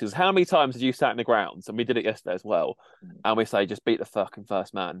set pieces. How many times have you sat in the grounds, and we did it yesterday as well, and we say, just beat the fucking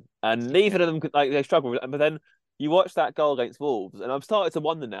first man. And neither of them, they struggle with it. But then you watch that goal against Wolves, and I've started to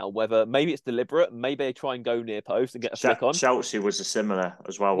wonder now whether maybe it's deliberate, maybe they try and go near post and get a flick on. Chelsea was a similar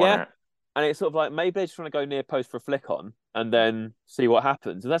as well, wasn't it? And it's sort of like, maybe they're just trying to go near post for a flick on and then see what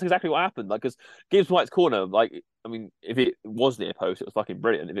happens. And that's exactly what happened. Like, because Gibbs-White's corner, like, I mean, if it was near post, it was fucking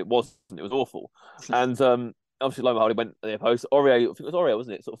brilliant. If it wasn't, it was awful. And obviously, Loma Hardy went near post. Aurier, I think it was Aurier,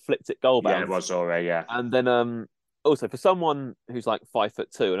 wasn't it? Sort of flicked it goal bound. Yeah, it was Aurier, yeah. And then also, for someone who's like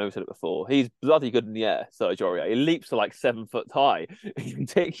 5'2", I know we said it before, he's bloody good in the air, Serge Aurier. He leaps to like 7 foot high. It's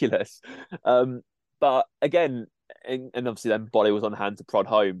ridiculous. But again, and obviously then Boly was on hand to prod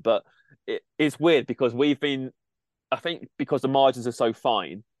home. But it's weird because we've been, I think because the margins are so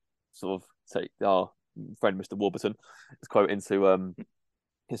fine, sort of take our friend Mr. Warburton, his quote into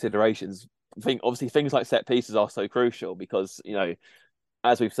considerations. I think obviously things like set pieces are so crucial because, you know,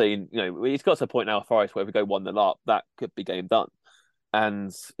 as we've seen, you know, it's got to a point now, Forest, where if we go 1-0 up, that could be game done.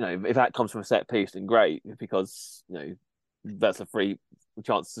 And, you know, if that comes from a set piece, then great, because, you know, that's a free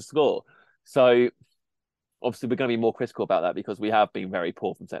chance to score. So obviously we're going to be more critical about that because we have been very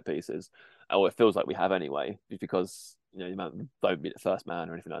poor from set pieces, or it feels like we have anyway, just because, you know, you don't beat the first man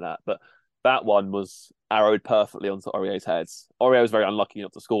or anything like that. But that one was arrowed perfectly onto Aurier's heads. Aurier was very unlucky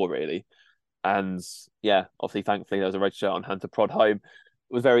not to score, really. And yeah, obviously, thankfully, there was a red shirt on hand to prod home.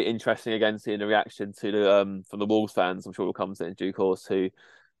 It was very interesting again seeing the reaction to the from the Wolves fans. I'm sure we'll come to it in due course, who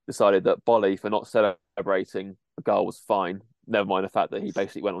decided that Boly, for not celebrating the goal, was fine. Never mind the fact that he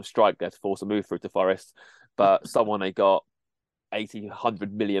basically went on strike there to force a move through to Forest. But someone they got 80,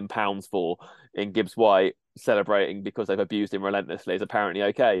 100 million pounds for in Gibbs-White celebrating because they've abused him relentlessly is apparently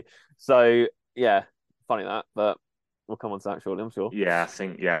okay. So yeah, funny that, but we'll come on to that shortly, I'm sure. Yeah, I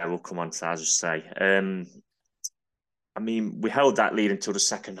think, we'll come on to that, as I say. I mean, we held that lead until the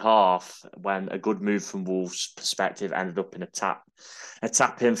second half when a good move from Wolves' perspective ended up in a tap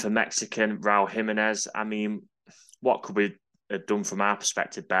in for Mexican Raul Jimenez. I mean, what could we have done from our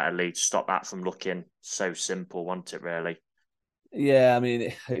perspective better, Lee, to stop that from looking so simple, wasn't it, really? Yeah, I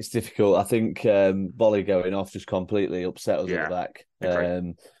mean, it's difficult. I think Boly going off just completely upset us at the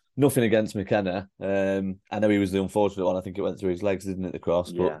back. Nothing against McKenna. I know he was the unfortunate one. I think it went through his legs, didn't it, the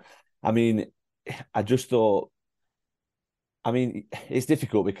cross? But, I mean, I just thought... I mean, it's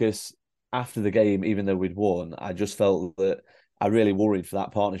difficult because after the game, even though we'd won, I just felt that I really worried for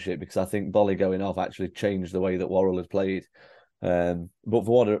that partnership because I think Boly going off actually changed the way that Worrell has played. But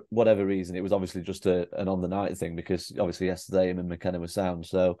for whatever reason, it was obviously just an on-the-night thing because obviously yesterday him and McKenna were sound.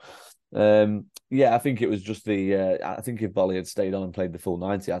 So, I think it was just I think if Boly had stayed on and played the full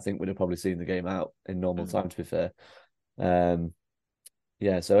 90, I think we'd have probably seen the game out in normal time, to be fair.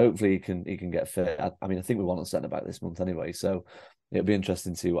 Yeah, so hopefully he can get fit. I mean, I think we want a centre back this month anyway, so it'll be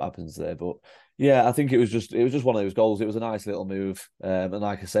interesting to see what happens there. But yeah, I think it was just one of those goals. It was a nice little move, and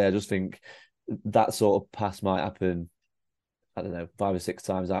like I say, I just think that sort of pass might happen. I don't know, 5 or 6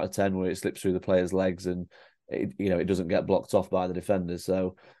 times out of 10 where it slips through the player's legs and it doesn't get blocked off by the defenders.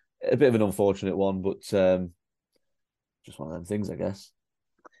 So a bit of an unfortunate one, but just one of them things, I guess.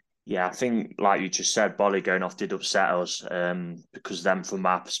 Yeah, I think, like you just said, Bolly going off did upset us because then, from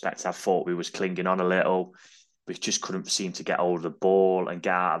our perspective, I thought we was clinging on a little. We just couldn't seem to get hold of the ball and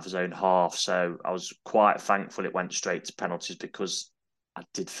get out of his own half. So I was quite thankful it went straight to penalties, because I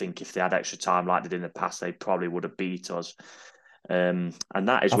did think if they had extra time like they did in the past, they probably would have beat us. And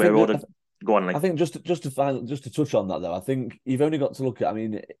that is where all the... Go on, Lee. I think just to touch on that, though, I think you've only got to look at, I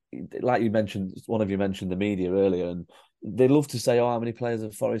mean, like you mentioned, one of you mentioned the media earlier, and they love to say, how many players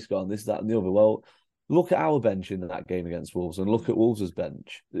have Forest got, this, that, and the other. Well, look at our bench in that game against Wolves and look at Wolves'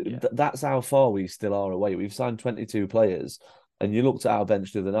 bench. Yeah. That's how far we still are away. We've signed 22 players, and you looked at our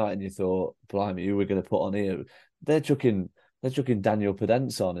bench the other night and you thought, blimey, who we're going to put on here? They're chucking Daniel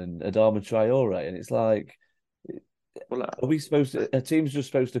Podence on and Adama Traore, and it's like, well, are we supposed to? A team's just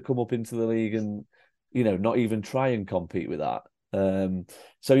supposed to come up into the league and, not even try and compete with that.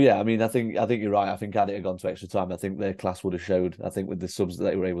 So yeah, I mean, I think you're right. I think had it gone to extra time, I think their class would have showed. I think with the subs that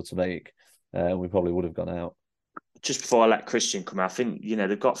they were able to make, we probably would have gone out. Just before I let Christian come out, I think,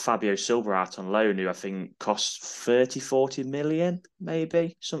 they've got Fabio Silva out on loan, who I think costs 30-40 million,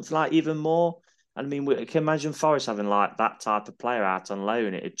 maybe something like, even more. And I mean, we can imagine Forest having like that type of player out on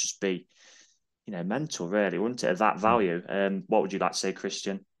loan. It'd just be, mental, really, wouldn't it, of that value? What would you like to say,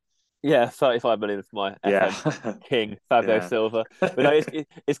 Christian? Yeah, 35 million for my FM king, Fabio Silva. But no,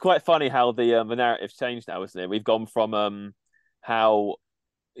 it's quite funny how the narrative's changed now, isn't it? We've gone from how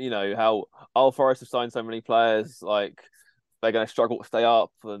Forest have signed so many players, like they're going to struggle to stay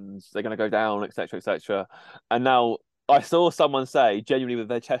up and they're going to go down, etc., etc. And now I saw someone say, genuinely with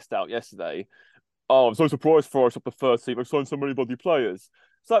their chest out yesterday, "Oh, I'm so surprised Forest up the first team. They've signed so many bloody players."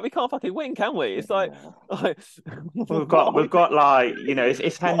 It's like, we can't fucking win, can we? It's like we've got like,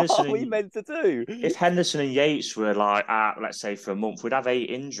 if Henderson, what are we meant to do? If Henderson and Yates were like out, let's say, for a month, we'd have 8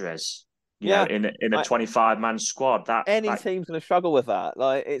 injuries. In a 25-man squad, any team's going to struggle with that.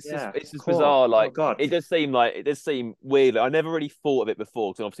 Like, it's just bizarre. Like, it does seem weird. I never really thought of it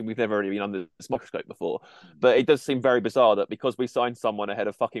before, because obviously we've never really been under this microscope before. But it does seem very bizarre that because we signed someone ahead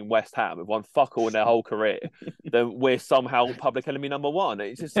of fucking West Ham who've won fuck all in their whole career, then we're somehow public enemy number one.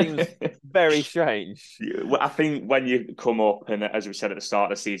 It just seems very strange. I think when you come up, and as we said at the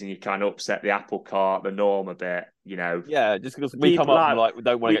start of the season, you kind of upset the apple cart, the norm a bit. Yeah, just because we come up and like we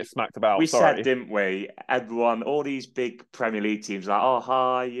don't want to get smacked about. We said, didn't we? Everyone, all these big Premier League teams, like, oh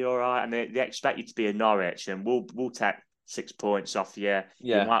hi, you're all right, and they expect you to be a Norwich, and we'll take 6 points off you. Yeah,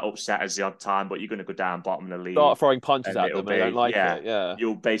 you might upset us the odd time, but you're going to go down bottom of the league. Start throwing punches at them. They don't like it. Yeah,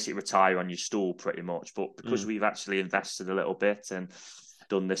 you'll basically retire on your stool pretty much. But because we've actually invested a little bit and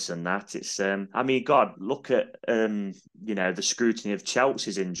done this and that, it's I mean, God, look at the scrutiny of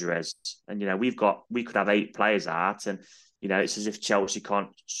Chelsea's injuries, and we could have 8 players out, and it's as if Chelsea can't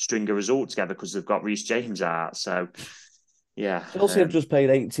string a result together because they've got Reece James out. So yeah, Chelsea have just paid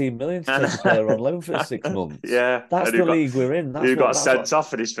 18 million to take a player on loan for 6 months. Yeah, that's the league we're in. Who got sent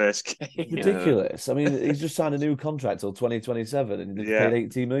off in his first game? Ridiculous. I mean, he's just signed a new contract till 2027, and they paid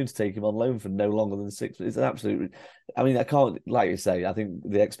 18 million to take him on loan for no longer than 6. It's an absolute. I mean, I can't, like you say. I think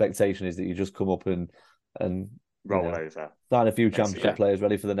the expectation is that you just come up and roll over, sign a few championship players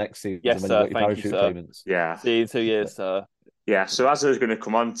ready for the next season. Yes, sir. Thank you, payments. Yeah, see you in 2 years, sir. Yeah, so as I was going to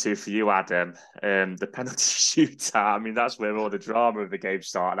come on to for you, Adam, the penalty shootout, I mean, that's where all the drama of the game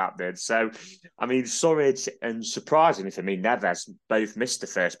started happening. So, I mean, Surridge and, surprisingly for me, Neves both missed the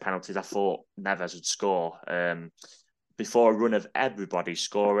first penalties. I thought Neves would score before a run of everybody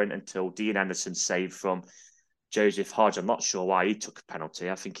scoring until Dean Henderson saved from Joseph Hodge. I'm not sure why he took a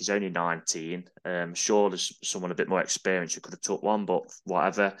penalty. I think he's only 19. Sure, there's someone a bit more experienced who could have took one, but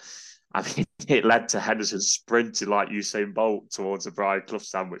whatever. I mean, it led to Henderson sprinting like Usain Bolt towards the Brian Clough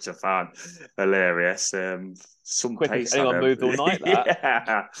stand, which I found hilarious. Some quick pace. Anyone moved all night,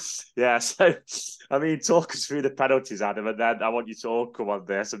 that. Yeah. So, I mean, talk us through the penalties, Adam, and then I want you to all come on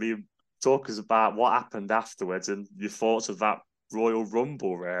this. I mean, talk us about what happened afterwards and your thoughts of that Royal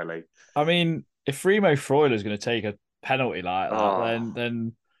Rumble, really. I mean, if Remo Freuler's going to take a penalty like that,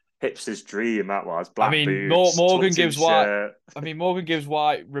 then hipster's dream that was. Black boots, Morgan gives White. Morgan gives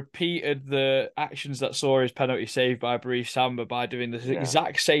White repeated the actions that saw his penalty saved by Brice Samba by doing the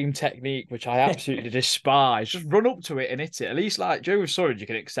exact same technique, which I absolutely despise. Just run up to it and hit it. At least, like Joe with Surridge, you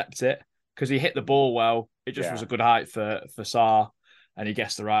can accept it because he hit the ball well. It just was a good height for Sarr, and he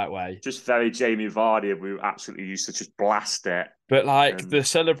guessed the right way. Just very Jamie Vardy, we absolutely used to just blast it. But like the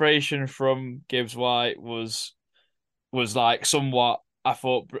celebration from Gibbs White was like somewhat, I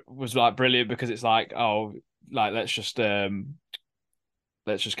thought was like brilliant, because it's like, oh, like let's just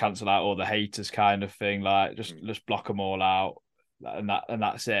cancel out all the haters kind of thing, like just block them all out, and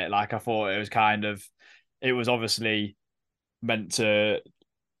that's it. Like I thought it was obviously meant to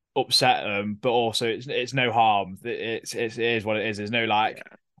upset them, but also it's no harm. It is what it is. There's no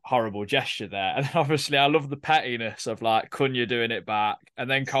horrible gesture there. And obviously I love the pettiness of like Cunha doing it back, and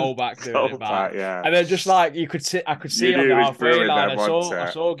then Colback doing it back. Yeah. And then just like I could see on the halfway line,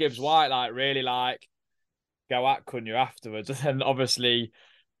 I saw Gibbs White like really like go at Cunha afterwards. And then obviously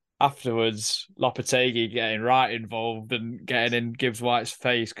afterwards Lopetegui getting right involved and getting in Gibbs White's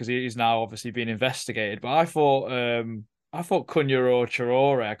face, because he's now obviously being investigated. But I thought Cunha or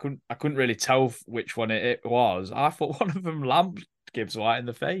Traore, I couldn't really tell which one it was. I thought one of them lamped Gibbs White in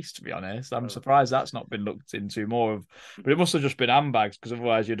the face, to be honest. I'm surprised that's not been looked into more of. But it must have just been handbags, because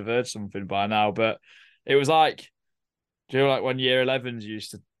otherwise you'd have heard something by now. But it was like, do you know, like when year 11s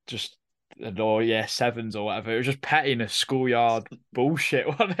used to just, or year 7s or whatever, it was just pettiness, schoolyard bullshit,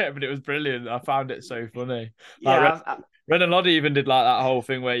 wasn't it? But it was brilliant. I found it so funny. Yeah, like, Renan Loddy even did like that whole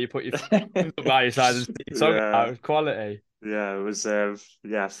thing where you put your phone by your side and speak something out. It was quality. Yeah, it was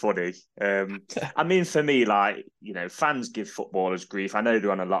funny. I mean, for me, like, you know, fans give footballers grief. I know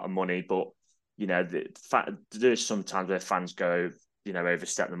they're on a lot of money, but you know, there's sometimes where fans go, you know,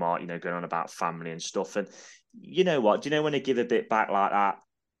 overstep the mark, you know, going on about family and stuff. And you know what? Do you know when they give a bit back like that?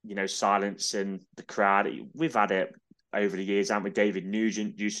 You know, silencing the crowd. We've had it over the years, haven't we? David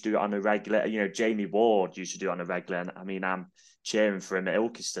Nugent used to do it on a regular. You know, Jamie Ward used to do it on a regular. And I mean, I'm cheering for him at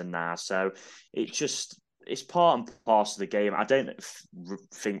Ilkeston now. So it's part and parcel of the game. I don't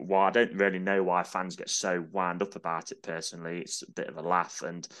think why. I don't really know why fans get so wound up about it personally. It's a bit of a laugh.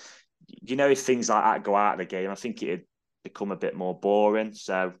 And, you know, if things like that go out of the game, I think it'd become a bit more boring.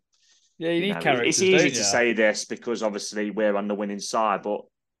 So, yeah, you need characters. It's easy to say this because obviously we're on the winning side, but,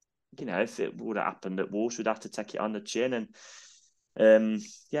 you know, if it would have happened at Wolves, we'd have to take it on the chin. And,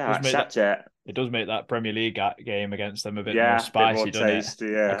 I accept it. It does make that Premier League game against them a bit more spicy, doesn't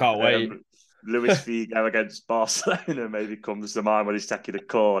it? Yeah. I can't wait. Luis Figo against Barcelona maybe comes to mind when he's taking a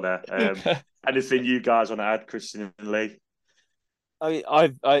corner. Anything you guys want to add, Christian and Lee? I mean,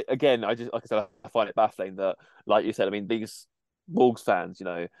 I just, like I said, I find it baffling that, like you said, I mean, these Wolves fans, you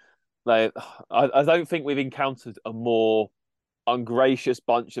know, I don't think we've encountered a more ungracious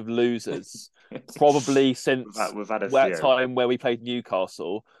bunch of losers probably since we've had that time where we played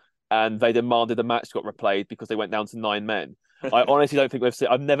Newcastle and they demanded the match got replayed because they went down to 9 men. I honestly don't think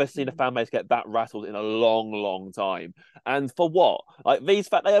I've never seen a fan base get that rattled in a long, long time. And for what? Like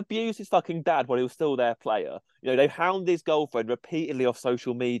they abused his fucking dad while he was still their player. You know, they've hounded his girlfriend repeatedly off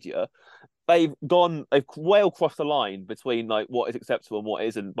social media. They've well crossed the line between like what is acceptable and what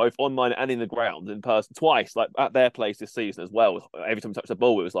isn't, both online and in the ground, in person, twice, like at their place this season as well. Every time we touched the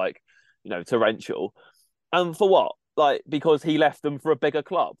ball, it was like, you know, torrential. And for what? Like, because he left them for a bigger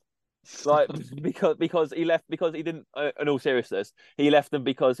club. Like because he didn't. In all seriousness, he left them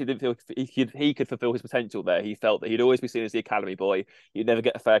because he didn't feel he could fulfill his potential there. He felt that he'd always be seen as the academy boy. He'd never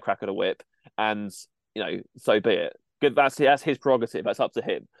get a fair crack at a whip, and you know, so be it. Good, that's his prerogative. That's up to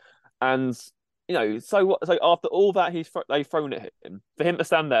him. And you know, so what? So after all that, they've thrown at him, for him to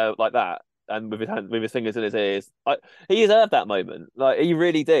stand there like that and with his fingers in his ears, he deserved that moment. Like he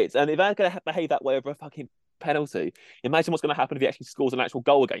really did. And if they're going to behave that way over a fucking penalty, imagine what's going to happen if he actually scores an actual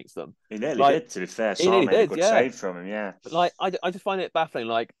goal against them. He nearly did, to be fair. Sarr made a good save from him, yeah. But like, I just find it baffling,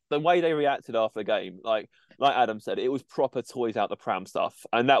 like the way they reacted after the game. Like Adam said, it was proper toys out the pram stuff,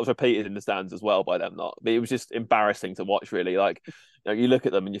 and that was repeated in the stands as well by them. It was just embarrassing to watch, really. Like, you know, you look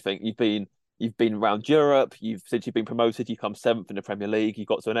at them and you think you've been around Europe. Since you've been promoted, you come 7th in the Premier League. You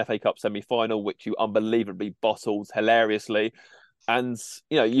got to an FA Cup semi-final, which you unbelievably bottled hilariously. And,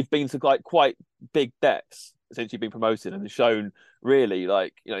 you know, you've been to like quite big depths since you've been promoted and shown really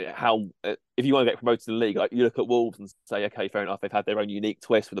like, you know, how, if you want to get promoted to the league, like you look at Wolves and say, okay, fair enough, they've had their own unique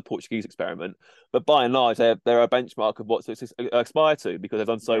twist with the Portuguese experiment. But by and large, they're a benchmark of what to aspire to because they've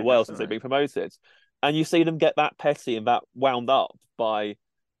done so well since they've been promoted. And you see them get that petty and that wound up by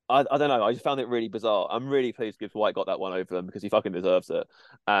I don't know. I just found it really bizarre. I'm really pleased Gibbs White got that one over them because he fucking deserves it.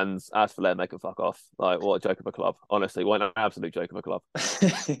 And as for them, they can fuck off. Like, what a joke of a club. Honestly, what an absolute joke of a club.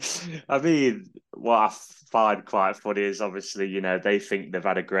 I mean, what I find quite funny is obviously, they think they've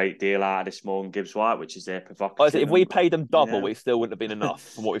had a great deal out of this Morgan Gibbs White, which is their provocative. If we paid them double, it still wouldn't have been enough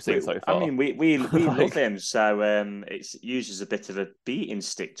from what we've seen so far. I mean, we love him, so it's used as a bit of a beating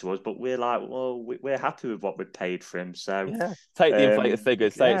stick to us, but we're like, well, we're happy with what we paid for him. So take the inflated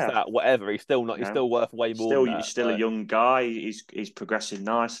figures, say it's that, whatever. He's still not. He's still worth way more. He's still a young guy. He's progressing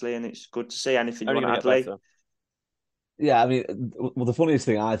nicely, and it's good to see. Anything you want to add, Lee? Yeah, I mean, well, the funniest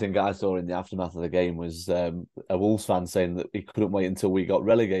thing I think I saw in the aftermath of the game was a Wolves fan saying that he couldn't wait until we got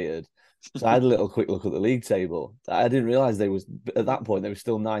relegated. So I had a quick look at the league table. I didn't realise at that point they were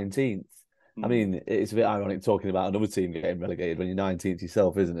still 19th. I mean, it's a bit ironic talking about another team getting relegated when you're 19th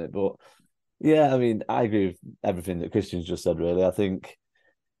yourself, isn't it? But yeah, I mean, I agree with everything that Christian's just said, really. I think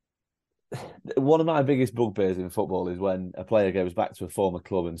one of my biggest bugbears in football is when a player goes back to a former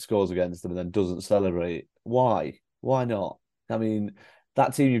club and scores against them and then doesn't celebrate. Why? Why not? I mean,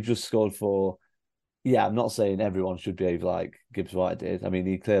 that team you've just scored for, yeah, I'm not saying everyone should behave like Gibbs White did. I mean,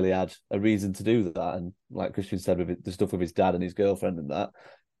 he clearly had a reason to do that. And like Christian said, with the stuff with his dad and his girlfriend and that,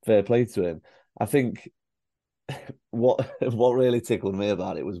 fair play to him. I think what really tickled me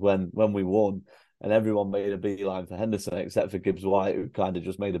about it was when we won and everyone made a beeline for Henderson except for Gibbs White, who kind of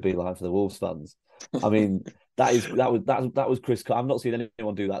just made a beeline for the Wolves fans. I mean, that was Chris. I've not seen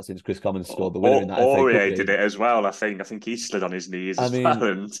anyone do that since Chris Commons scored the winner in that. Aurier did it as well. I think he slid on his knees as well.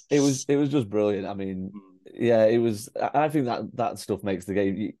 And... it was just brilliant. I mean, yeah, it was. I think that stuff makes the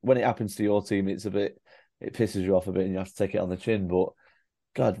game. When it happens to your team, it pisses you off a bit, and you have to take it on the chin. But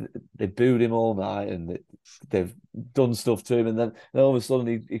God, they booed him all night, and they've done stuff to him, and then all of a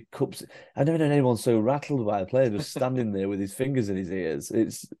sudden he cups. I never known anyone so rattled by a player just standing there with his fingers in his ears.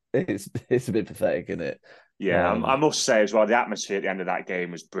 It's a bit pathetic, isn't it? Yeah, I must say as well, the atmosphere at the end of that game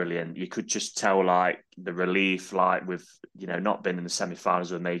was brilliant. You could just tell, like, the relief, like, with, not being in the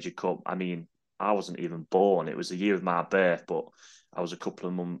semi-finals of a major cup. I mean, I wasn't even born. It was the year of my birth, but I was a couple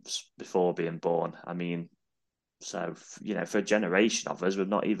of months before being born. I mean, so, for a generation of us, we've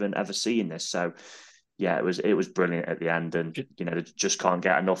not even ever seen this. So, yeah, it was brilliant at the end, and they just can't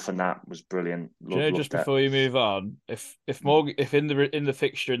get enough, and that was brilliant. Just before you move on, if in the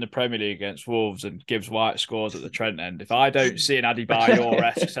fixture in the Premier League against Wolves and Gibbs White scores at the Trent end, if I don't see an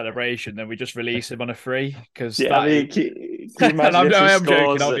Adebayor-esque celebration, then we just release him on a free because can you imagine I'm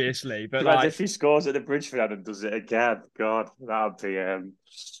joking, obviously, but if he scores at the Bridgeford and does it again, God, that'd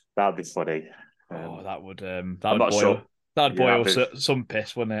be funny. That'd boil some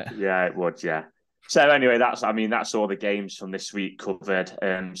piss, wouldn't it? Yeah, it would. Yeah. So anyway, that's all the games from this week covered.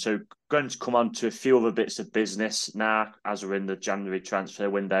 So going to come on to a few other bits of business now, as we're in the January transfer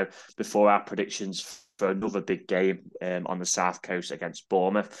window, before our predictions for another big game on the South Coast against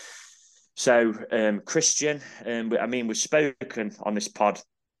Bournemouth. So Christian, we've spoken on this pod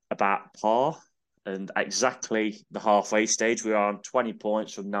about par and exactly the halfway stage. We are on 20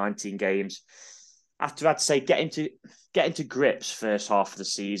 points from 19 games. After I'd say get into grips first half of the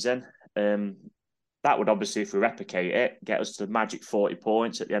season. That would obviously, if we replicate it, get us to the magic 40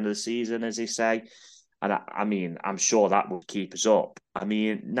 points at the end of the season, as they say. And I'm sure that will keep us up. I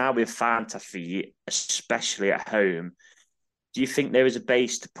mean, now we've found our feet, especially at home. Do you think there is a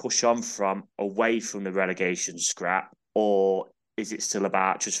base to push on from away from the relegation scrap, or is it still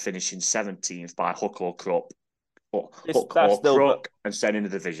about just finishing 17th by hook or crook? Crook and staying in the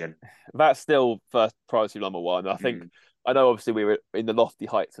division? That's still first priority number one. I think. I know, obviously, we were in the lofty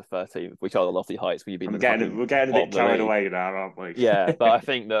heights of 13th, which are the lofty heights where you've been. We're getting a bit carried away now, aren't we? Yeah, but I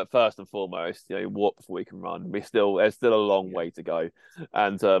think that first and foremost, what before we can run, there's still a long way to go,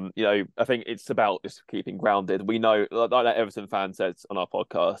 and I think it's about just keeping grounded. We know, like that Everton fan said on our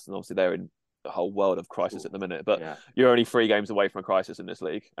podcast, and obviously they're in a whole world of crisis at the minute, but you're only 3 games away from a crisis in this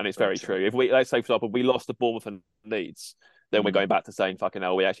league, and it's very true. If let's say, for example, we lost to Bournemouth and Leeds, then we're going back to saying, fucking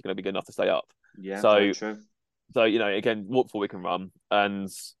hell, we're actually going to be good enough to stay up. Yeah, so true. So, again, walk before we can run.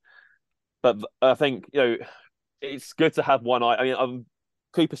 But I think, it's good to have one eye. I mean,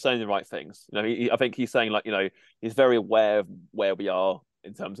 Cooper's saying the right things. I think he's saying, like, he's very aware of where we are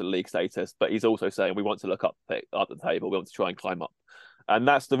in terms of league status, but he's also saying we want to look up the table. We want to try and climb up. And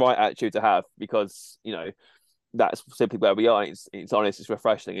that's the right attitude to have because, that's simply where we are. It's honest, it's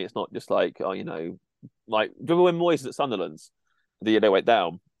refreshing. It's not just like, remember when Moyes was at Sunderland the year they went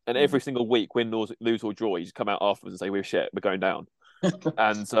down? And every single week, win, lose or draw, you just come out afterwards and say, we're shit, we're going down.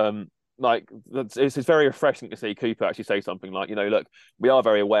 And it's very refreshing to see Cooper actually say something like, look, we are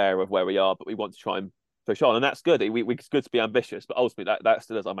very aware of where we are, but we want to try and push on, and that's good. It's good to be ambitious, but ultimately that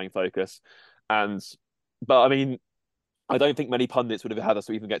still is our main focus. But I mean, I don't think many pundits would have had us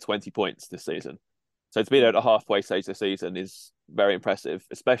to even get 20 points this season. So to be there at the halfway stage of the season is very impressive,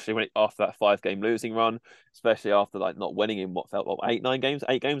 especially after that 5-game losing run, especially after not winning in what felt 8 games,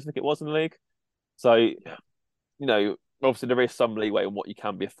 I think it was in the league. So, obviously there is some leeway on what you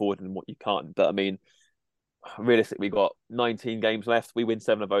can be afforded and what you can't. But I mean, realistically, we've got 19 games left. We win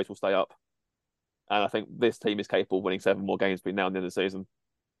 7 of those, we'll stay up. And I think this team is capable of winning 7 more games between now and the end of the season.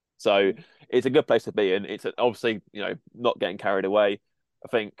 So it's a good place to be in. It's obviously, not getting carried away. I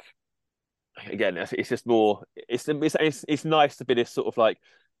think, again, it's just more. It's nice to be this sort of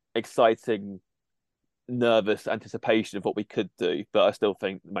exciting, nervous anticipation of what we could do. But I still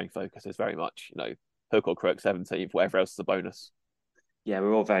think the main focus is very much, hook or crook, 17th, whatever else is a bonus. Yeah,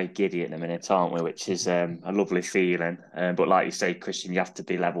 we're all very giddy at the minute, aren't we? Which is a lovely feeling. But like you say, Christian, you have to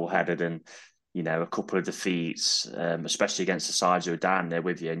be level-headed, and a couple of defeats, especially against the sides who are down there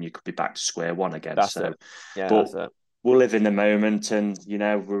with you, and you could be back to square one again. That's it. Yeah, but that's it. We'll live in the moment, and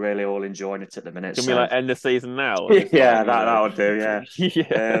we're really all enjoying it at the minute. Can we end the season now? Yeah, that would do. Yeah.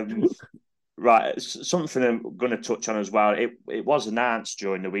 Yeah. Right, something I'm going to touch on as well. It was announced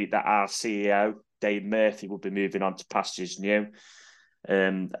during the week that our CEO Dave Murphy will be moving on to pastures new.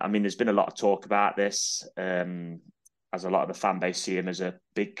 I mean, there's been a lot of talk about this, as a lot of the fan base see him as a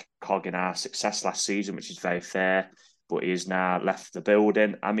big cog in our success last season, which is very fair. But he has now left the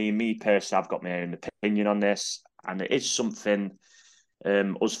building. I mean, me personally, I've got my own opinion on this, and it is something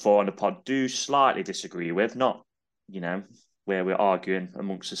us four on the pod do slightly disagree with. Not, where we're arguing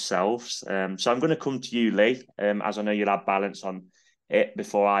amongst ourselves. So I'm going to come to you, Lee, as I know you'll have balance on it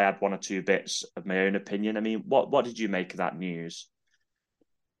before I add 1 or 2 bits of my own opinion. I mean, what did you make of that news?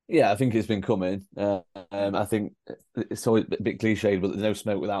 Yeah, I think it's been coming. I think it's always a bit cliched, but there's no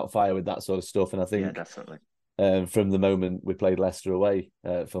smoke without fire with that sort of stuff. And I think, definitely. From the moment we played Leicester away,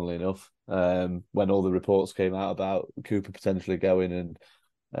 funnily enough, when all the reports came out about Cooper potentially going and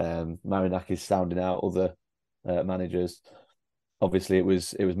Marinakis sounding out other managers, obviously it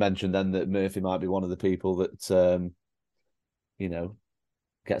was mentioned then that Murphy might be one of the people that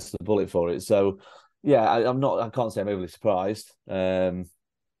gets the bullet for it. So yeah, I can't say I'm overly surprised.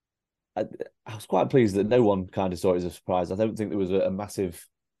 I was quite pleased that no one kind of saw it as a surprise. I don't think there was a massive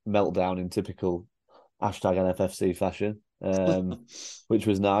meltdown in typical #NFFC fashion, which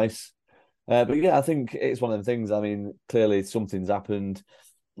was nice. But yeah, I think it's one of the things. I mean, clearly something's happened.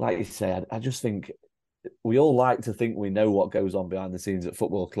 Like you say, I just think we all like to think we know what goes on behind the scenes at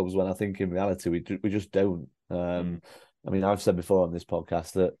football clubs, when I think in reality we just don't. I mean, I've said before on this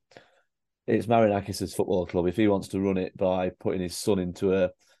podcast that it's Marinakis' football club. If he wants to run it by putting his son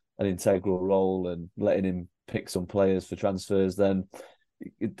into an integral role and letting him pick some players for transfers, then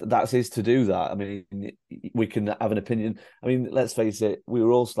that's his to do that. I mean, we can have an opinion. I mean, let's face it, we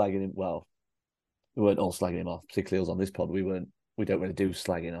were all slagging him. Well, we weren't all slagging him off, particularly us on this pod. We don't really do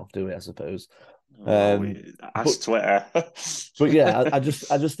slagging off, do we? I suppose. Ask Twitter. But yeah, I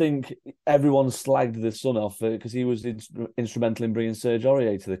just think everyone slagged the son off because he was instrumental in bringing Serge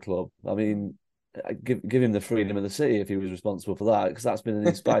Aurier to the club. I mean, give him the freedom of the city if he was responsible for that, because that's been an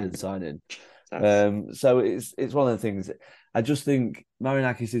inspired signing. So it's one of the things. I just think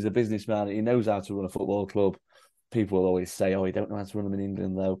Marinakis is a businessman. He knows how to run a football club. People will always say, "Oh, he don't know how to run them in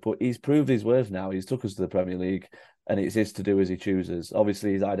England, though." But he's proved his worth now. He's took us to the Premier League, and it's his to do as he chooses.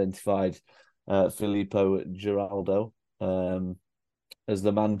 Obviously, he's identified Filippo Giraldo as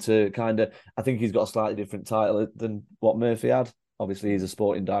the man to kind of. I think he's got a slightly different title than what Murphy had. Obviously, he's a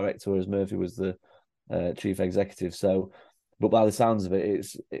sporting director, whereas Murphy was the chief executive. So, but by the sounds of it,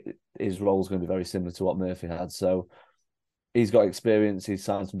 his role is going to be very similar to what Murphy had. So, he's got experience. He's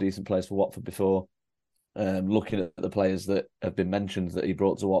signed some decent players for Watford before. Looking at the players that have been mentioned that he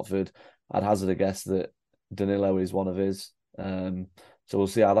brought to Watford, I'd hazard a guess that Danilo is one of his. So we'll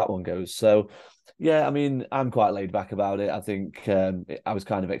see how that one goes. So, yeah, I mean, I'm quite laid back about it. I think I was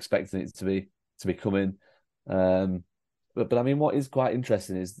kind of expecting it to be coming. But I mean, what is quite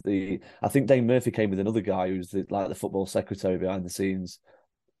interesting is I think Dane Murphy came with another guy who's the football secretary behind the scenes.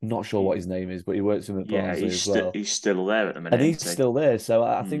 I'm not sure what his name is, but he works with him at Barnsley as well. He's still there at the minute. And he's still there. So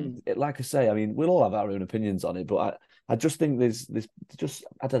I think, like I say, I mean, we'll all have our own opinions on it, but I just think there's just,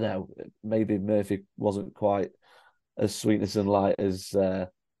 I don't know, maybe Murphy wasn't quite as sweetness and light as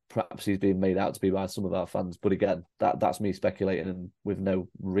perhaps he's being made out to be by some of our fans. But again, that's me speculating and with no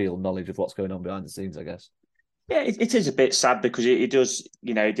real knowledge of what's going on behind the scenes, I guess. Yeah, it is a bit sad because he does,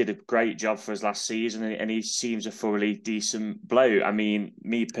 he did a great job for us last season, and he seems a thoroughly decent bloke. I mean,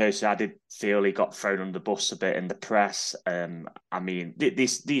 me personally, I did feel he got thrown under the bus a bit in the press. I mean,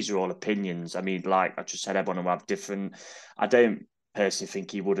 these are all opinions. I mean, like I just said, everyone will have different. I don't personally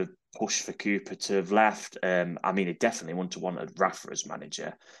think he would have pushed for Cooper to have left. I mean, he definitely wouldn't have wanted Rafa as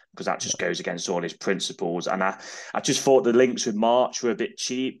manager because that just goes against all his principles. And I just thought the links with March were a bit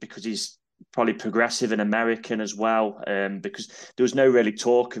cheap because he's probably progressive and American as well, because there was no really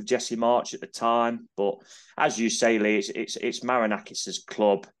talk of Jesse March at the time. But as you say, Lee, it's Marinakis'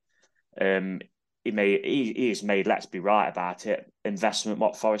 club. He has made, let's be right about it, investment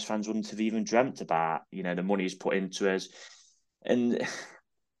what Forest fans wouldn't have even dreamt about. The money he's put into us, and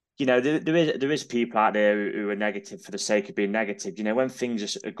there is people out there who are negative for the sake of being negative. When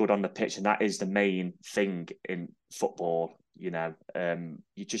things are good on the pitch, and that is the main thing in football. You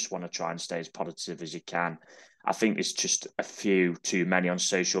just want to try and stay as positive as you can. I think it's just a few too many on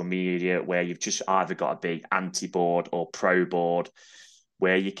social media where you've just either got to be anti-board or pro-board,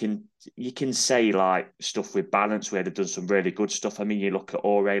 where you can say like stuff with balance, where they've done some really good stuff. I mean, you look at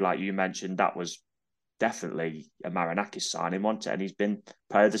Ore, like you mentioned, that was definitely a Marinakis signing, wasn't it? And he's been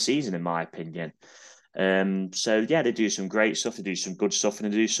player of the season, in my opinion. So yeah, they do some great stuff, they do some good stuff,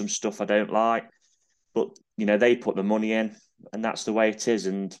 and they do some stuff I don't like. But they put the money in, and that's the way it is.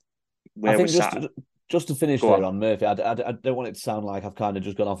 And where we're sat. Just to finish there on Murphy, I don't want it to sound like I've kind of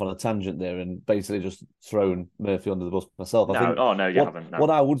just gone off on a tangent there and basically just thrown Murphy under the bus myself. You haven't. No. What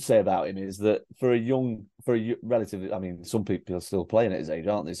I would say about him is that for a relatively, I mean, some people are still playing at his age,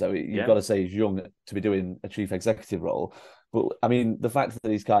 aren't they? So you've got to say he's young to be doing a chief executive role. But I mean, the fact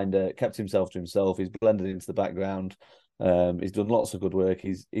that he's kind of kept himself to himself, he's blended into the background. He's done lots of good work.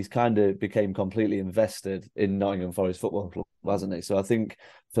 He's kind of became completely invested in Nottingham Forest Football Club, hasn't he? So I think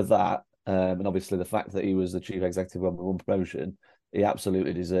for that, and obviously the fact that he was the chief executive when we won promotion, he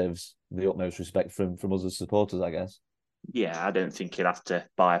absolutely deserves the utmost respect from us as supporters, I guess. Yeah, I don't think he'd have to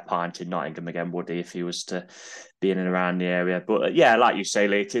buy a pint in Nottingham again, would he, if he was to be in and around the area? But yeah, like you say,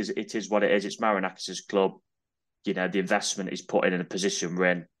 Lee, it is what it is. It's Marinakis' club. The investment is put in a position we're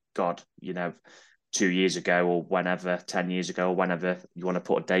in. God, 2 years ago or whenever, 10 years ago or whenever you want to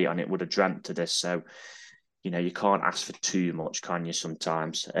put a date on it, would have dreamt to this. So, you can't ask for too much, can you,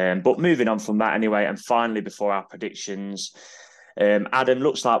 sometimes? But moving on from that anyway, and finally, before our predictions, Adam,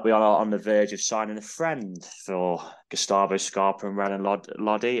 looks like we are on the verge of signing a friend for Gustavo Scarpa and Renan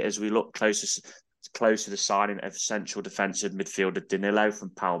Lodi as we look closer to the signing of central defensive midfielder Danilo from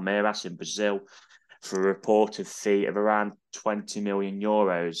Palmeiras in Brazil for a reported fee of around 20 million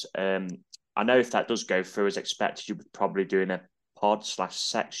euros. I know if that does go through as expected, you would probably do in a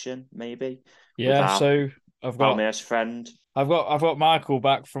pod/section, maybe. Yeah, so I've got Palmeiras friend. I've got Michael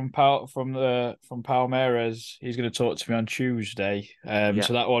back from Palmeiras. He's going to talk to me on Tuesday.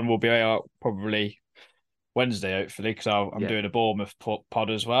 So that one will be out probably Wednesday, hopefully, because I'm doing a Bournemouth pod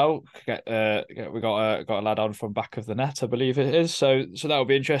as well. We got a lad on from Back of the Net, I believe it is. So that will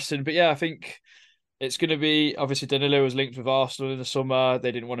be interesting. But yeah, I think it's going to be, obviously Danilo was linked with Arsenal in the summer.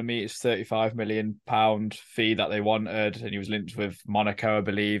 They didn't want to meet his £35 million fee that they wanted, and he was linked with Monaco, I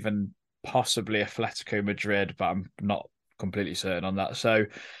believe, and possibly Atletico Madrid, but I'm not completely certain on that. So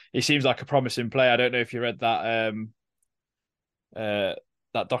he seems like a promising player. I don't know if you read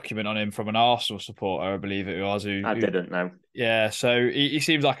that document on him from an Arsenal supporter, I believe it was. I didn't know. Yeah, so he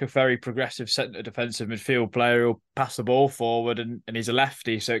seems like a very progressive centre defensive midfield player who'll pass the ball forward, and he's a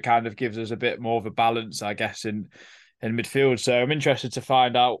lefty, so it kind of gives us a bit more of a balance, I guess, in midfield. So I'm interested to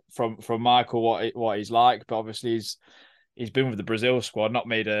find out from Michael what he's like. But obviously he's been with the Brazil squad, not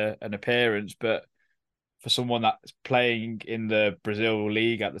made an appearance, but for someone that's playing in the Brazil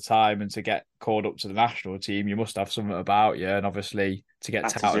league at the time and to get called up to the national team, you must have something about you. And obviously to get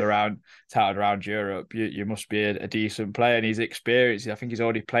touted around Europe, you must be a decent player. And he's experienced. I think he's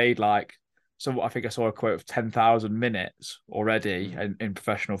already played I think I saw a quote of 10,000 minutes already in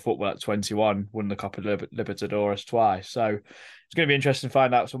professional football at 21, won the Copa Libertadores twice. So it's going to be interesting to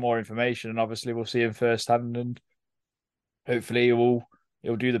find out some more information. And obviously we'll see him firsthand, and hopefully he'll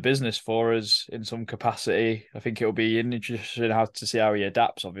do the business for us in some capacity. I think it'll be interesting to see how he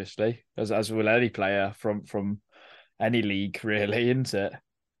adapts, obviously, as will any player from any league, really, isn't it?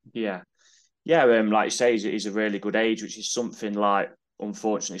 Yeah. Like you say, he's a really good age, which is something like,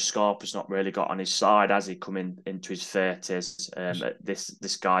 unfortunately, Scarpa's not really got on his side as he come into his 30s.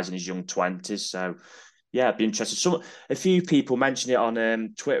 This guy's in his young 20s, so yeah, it'd be interesting. A few people mentioned it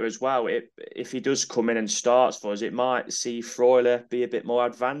on Twitter as well. If he does come in and starts for us, it might see Freuler be a bit more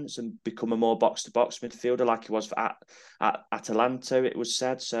advanced and become a more box-to-box midfielder like he was at Atalanta, it was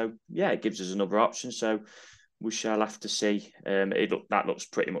said. So, yeah, it gives us another option. So, we shall have to see. That looks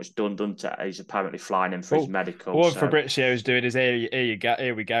pretty much done, doesn't it? He's apparently flying in for his medical. What Fabrizio's doing is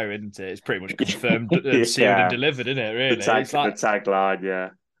here we go, isn't it? It's pretty much confirmed, sealed and delivered, isn't it? Really, the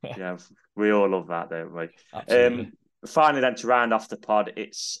tagline, yeah. We all love that, don't we? Absolutely. Finally, then to round off the pod,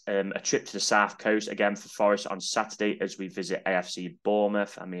 it's a trip to the South Coast again for Forest on Saturday as we visit AFC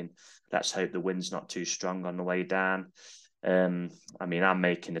Bournemouth. I mean, let's hope the wind's not too strong on the way down. I'm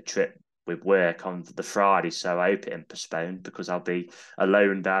making the trip with work on the Friday, so I hope it isn't postponed because I'll be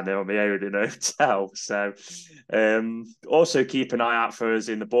alone down there on my own in a hotel. So also keep an eye out for us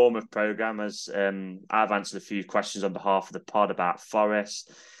in the Bournemouth programme as I've answered a few questions on behalf of the pod about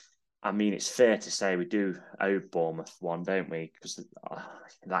Forest. I mean, it's fair to say we do owe Bournemouth one, don't we? Because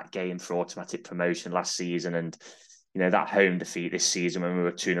that game for automatic promotion last season and, that home defeat this season when we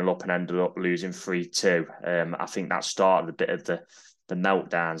were 2-0 up and ended up losing 3-2. I think that started a bit of the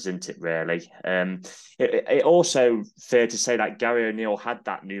meltdowns, isn't it, really? It also fair to say that Gary O'Neill had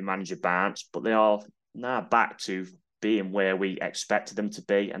that new manager bounce, but they are now back to being where we expected them to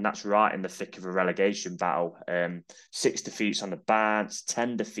be, and that's right in the thick of a relegation battle. 6 defeats on the bounce,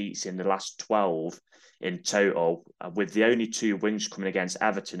 10 defeats in the last 12 in total, with the only 2 wins coming against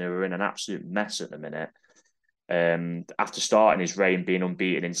Everton, who are in an absolute mess at the minute. After starting his reign being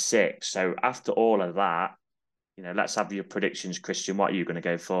unbeaten in 6. So after all of that, let's have your predictions, Christian. What are you going to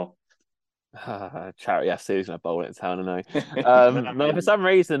go for? Charity FC is going to bowl it in town, I know. No, for some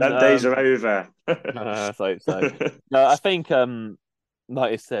reason... Them days are over. I hope so. No, I think,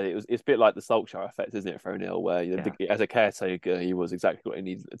 like I said, it's a bit like the Solskjaer effect, isn't it, for O'Neill, where as a caretaker, he was exactly what he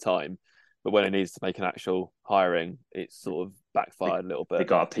needed at the time. But when he needs to make an actual hiring, it's sort of backfired a little bit. They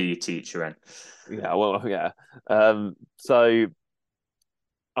got a PE teacher in. Yeah, well, yeah. So...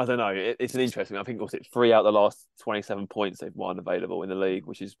 I don't know. It's an interesting. I think it's 3 out of the last 27 points they've won available in the league,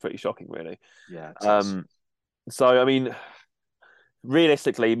 which is pretty shocking, really. Yeah. So I mean,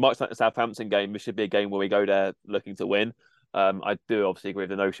 realistically, much like the Southampton game, this should be a game where we go there looking to win. I do obviously agree with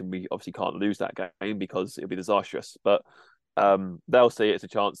the notion we obviously can't lose that game because it'll be disastrous. But they'll see it's a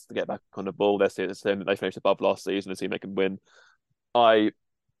chance to get back on the ball. They'll see it's that they finished above last season and see if they can win. A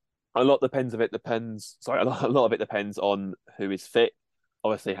lot of it depends on who is fit.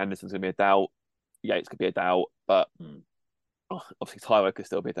 Obviously, Henderson's going to be a doubt. Yates could be a doubt, but obviously Taiwo could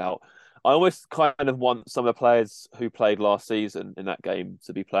still be a doubt. I almost kind of want some of the players who played last season in that game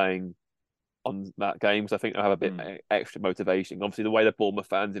to be playing on that game, because I think they'll have a bit extra motivation. Obviously, the way the Bournemouth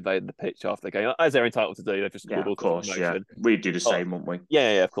fans invaded the pitch after the game, as they're entitled to do, they've just of course, we'd do the same, wouldn't we?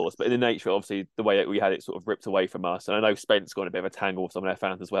 Yeah, of course. But in the nature, obviously, the way that we had it sort of ripped away from us, and I know Spence got in a bit of a tangle with some of their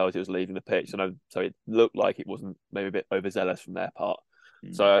fans as well as he was leaving the pitch, and so it looked like it wasn't maybe a bit overzealous from their part.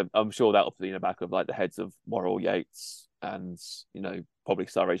 So I'm sure that'll be in the back of like the heads of Worrell, Yates, and probably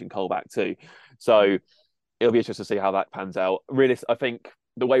Sturridge and Colback too. So it'll be interesting to see how that pans out. Really, I think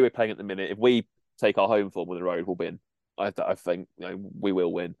the way we're playing at the minute, if we take our home form on the road, we'll win. I think we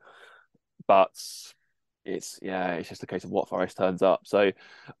will win, but it's just a case of what Forest turns up. So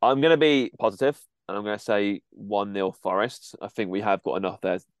I'm going to be positive, and I'm going to say 1-0 Forest. I think we have got enough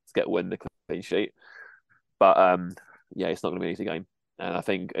there to get win the clean sheet, but it's not going to be an easy game. And I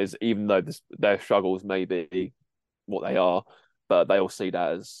think even though their struggles may be what they are, but they'll see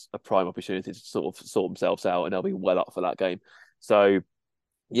that as a prime opportunity to sort of sort themselves out, and they'll be well up for that game. So,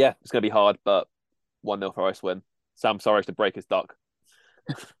 it's going to be hard, but 1-0 Forest win. Sam Surridge to break his duck.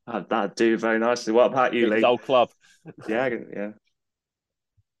 That'd do very nicely. What about you, Lee? His old club. Yeah.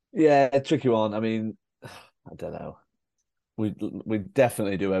 Yeah, a tricky one. I mean, I don't know. We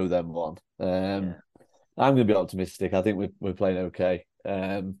definitely do owe them one. I'm going to be optimistic. I think we're playing okay.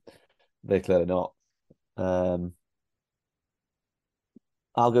 They're clearly not. I'll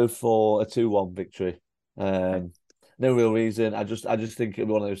go for a 2-1 victory. No real reason. I just think it'll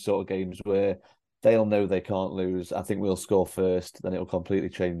be one of those sort of games where they'll know they can't lose. I think we'll score first, then it'll completely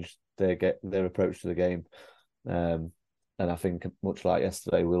change their approach to the game. And I think much like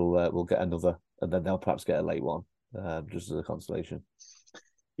yesterday, we'll get another, and then they'll perhaps get a late one, just as a consolation.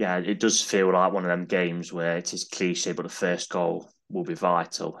 Yeah, it does feel like one of them games where it is cliche, but the first goal will be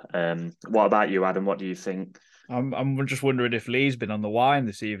vital. What about you, Adam? What do you think? I'm just wondering if Lee's been on the wine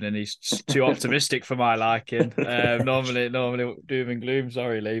this evening. He's too optimistic for my liking. Normally doom and gloom.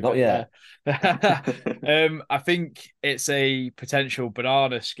 Sorry, Lee. Not yet. I think it's a potential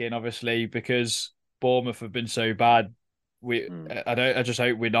banana skin, obviously, because Bournemouth have been so bad. I just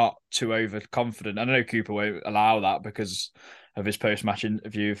hope we're not too overconfident. I know Cooper won't allow that because of his post-match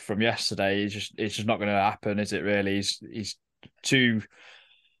interview from yesterday. It's just not going to happen, is it? Really, he's too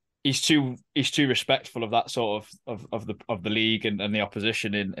respectful of that sort of the league and the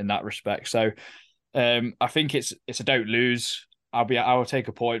opposition in that respect. So I think it's a don't lose. I will take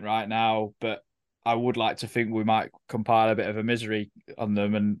a point right now, but I would like to think we might compile a bit of a misery on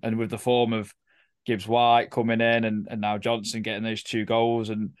them, and with the form of Gibbs White coming in and now Johnson getting those 2 goals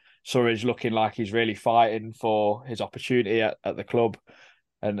and Surridge looking like he's really fighting for his opportunity at the club,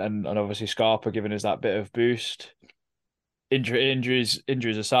 and obviously Scarpa giving us that bit of boost. Injuries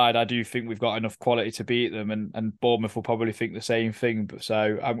aside, I do think we've got enough quality to beat them, and Bournemouth will probably think the same thing. But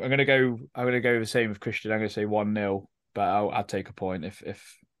so I'm going to go the same with Christian. I'm going to say 1-0, but I'd take a point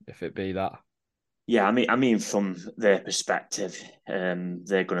if it be that. Yeah, I mean, from their perspective,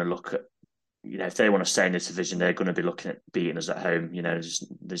 they're going to look at, if they want to stay in this division, they're going to be looking at beating us at home.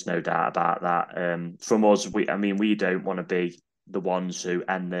 There's no doubt about that. From us, we don't want to be the ones who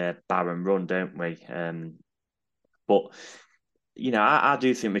end their barren run, don't we? But I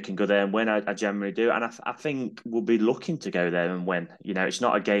do think we can go there and win. I generally do, and I think we'll be looking to go there and win. It's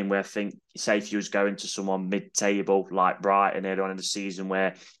not a game where I think, say, if you was going to someone mid-table like Brighton earlier on in the season,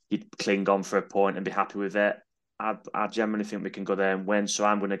 where you'd cling on for a point and be happy with it. I generally think we can go there and win. So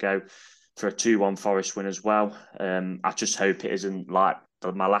I'm going to go for a 2-1 Forest win as well. I just hope it isn't like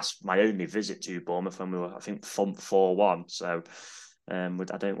my only visit to Bournemouth when we were, I think, 4-1. So I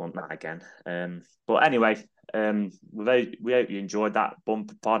don't want that again. But anyway, we hope you enjoyed that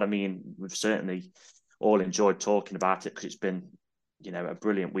bumper pod. I mean, we've certainly all enjoyed talking about it because it's been, a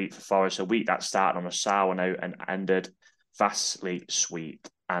brilliant week for Forest. A week that started on a sour note and ended vastly sweet.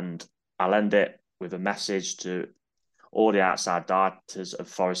 And I'll end it with a message to all the outside directors of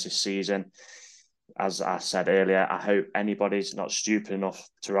Forest this season. As I said earlier, I hope anybody's not stupid enough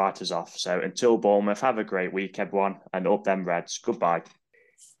to write us off. So until Bournemouth, have a great week, everyone, and up them Reds. Goodbye.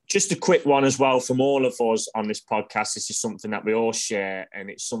 Just a quick one as well from all of us on this podcast. This is something that we all share, and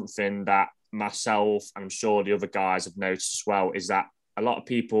it's something that myself, and I'm sure the other guys have noticed as well, is that a lot of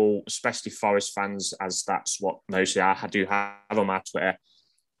people, especially Forest fans, as that's what mostly I do have on my Twitter,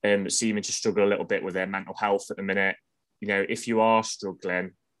 seeming to struggle a little bit with their mental health at the minute. If you are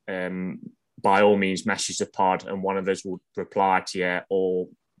struggling, by all means, message the pod and one of us will reply to you, or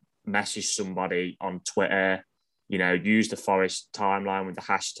message somebody on Twitter. Use the Forest timeline with the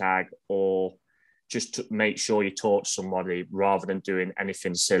hashtag, or just to make sure you talk to somebody rather than doing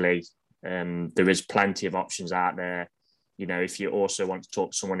anything silly. There is plenty of options out there. If you also want to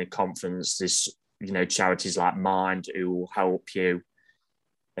talk to someone in confidence, there's, charities like Mind who will help you.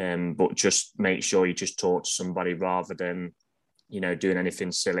 But just make sure you just talk to somebody rather than, doing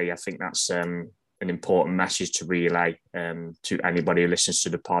anything silly. I think that's an important message to relay to anybody who listens to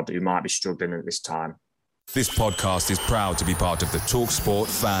the pod who might be struggling at this time. This podcast is proud to be part of the TalkSport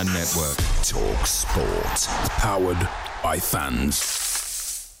Fan Network. TalkSport. Powered by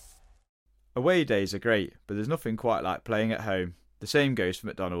fans. Away days are great, but there's nothing quite like playing at home. The same goes for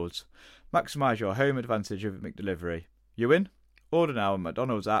McDonald's. Maximise your home advantage with McDelivery. You win? Order now on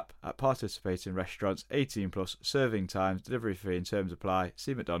McDonald's app at participating restaurants. 18+, serving times, delivery fee and terms apply.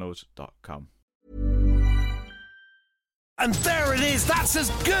 See mcdonalds.com. And there it is, that's as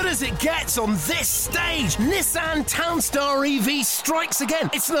good as it gets on this stage. Nissan Townstar EV strikes again.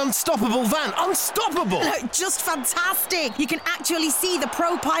 It's an unstoppable van, unstoppable. No, just fantastic. You can actually see the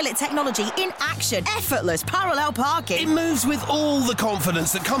ProPilot technology in action. Effortless parallel parking. It moves with all the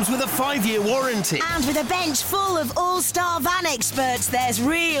confidence that comes with a 5-year warranty. And with a bench full of all-star van experts, there's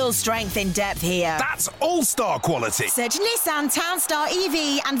real strength in depth here. That's all-star quality. Search Nissan Townstar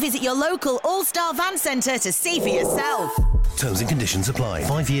EV and visit your local all-star van centre to see for yourself. Terms and conditions apply.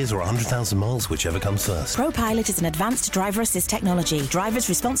 5 years or 100,000 miles, whichever comes first. ProPilot is an advanced driver assist technology. Driver's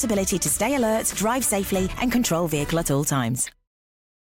responsibility to stay alert, drive safely, and control vehicle at all times.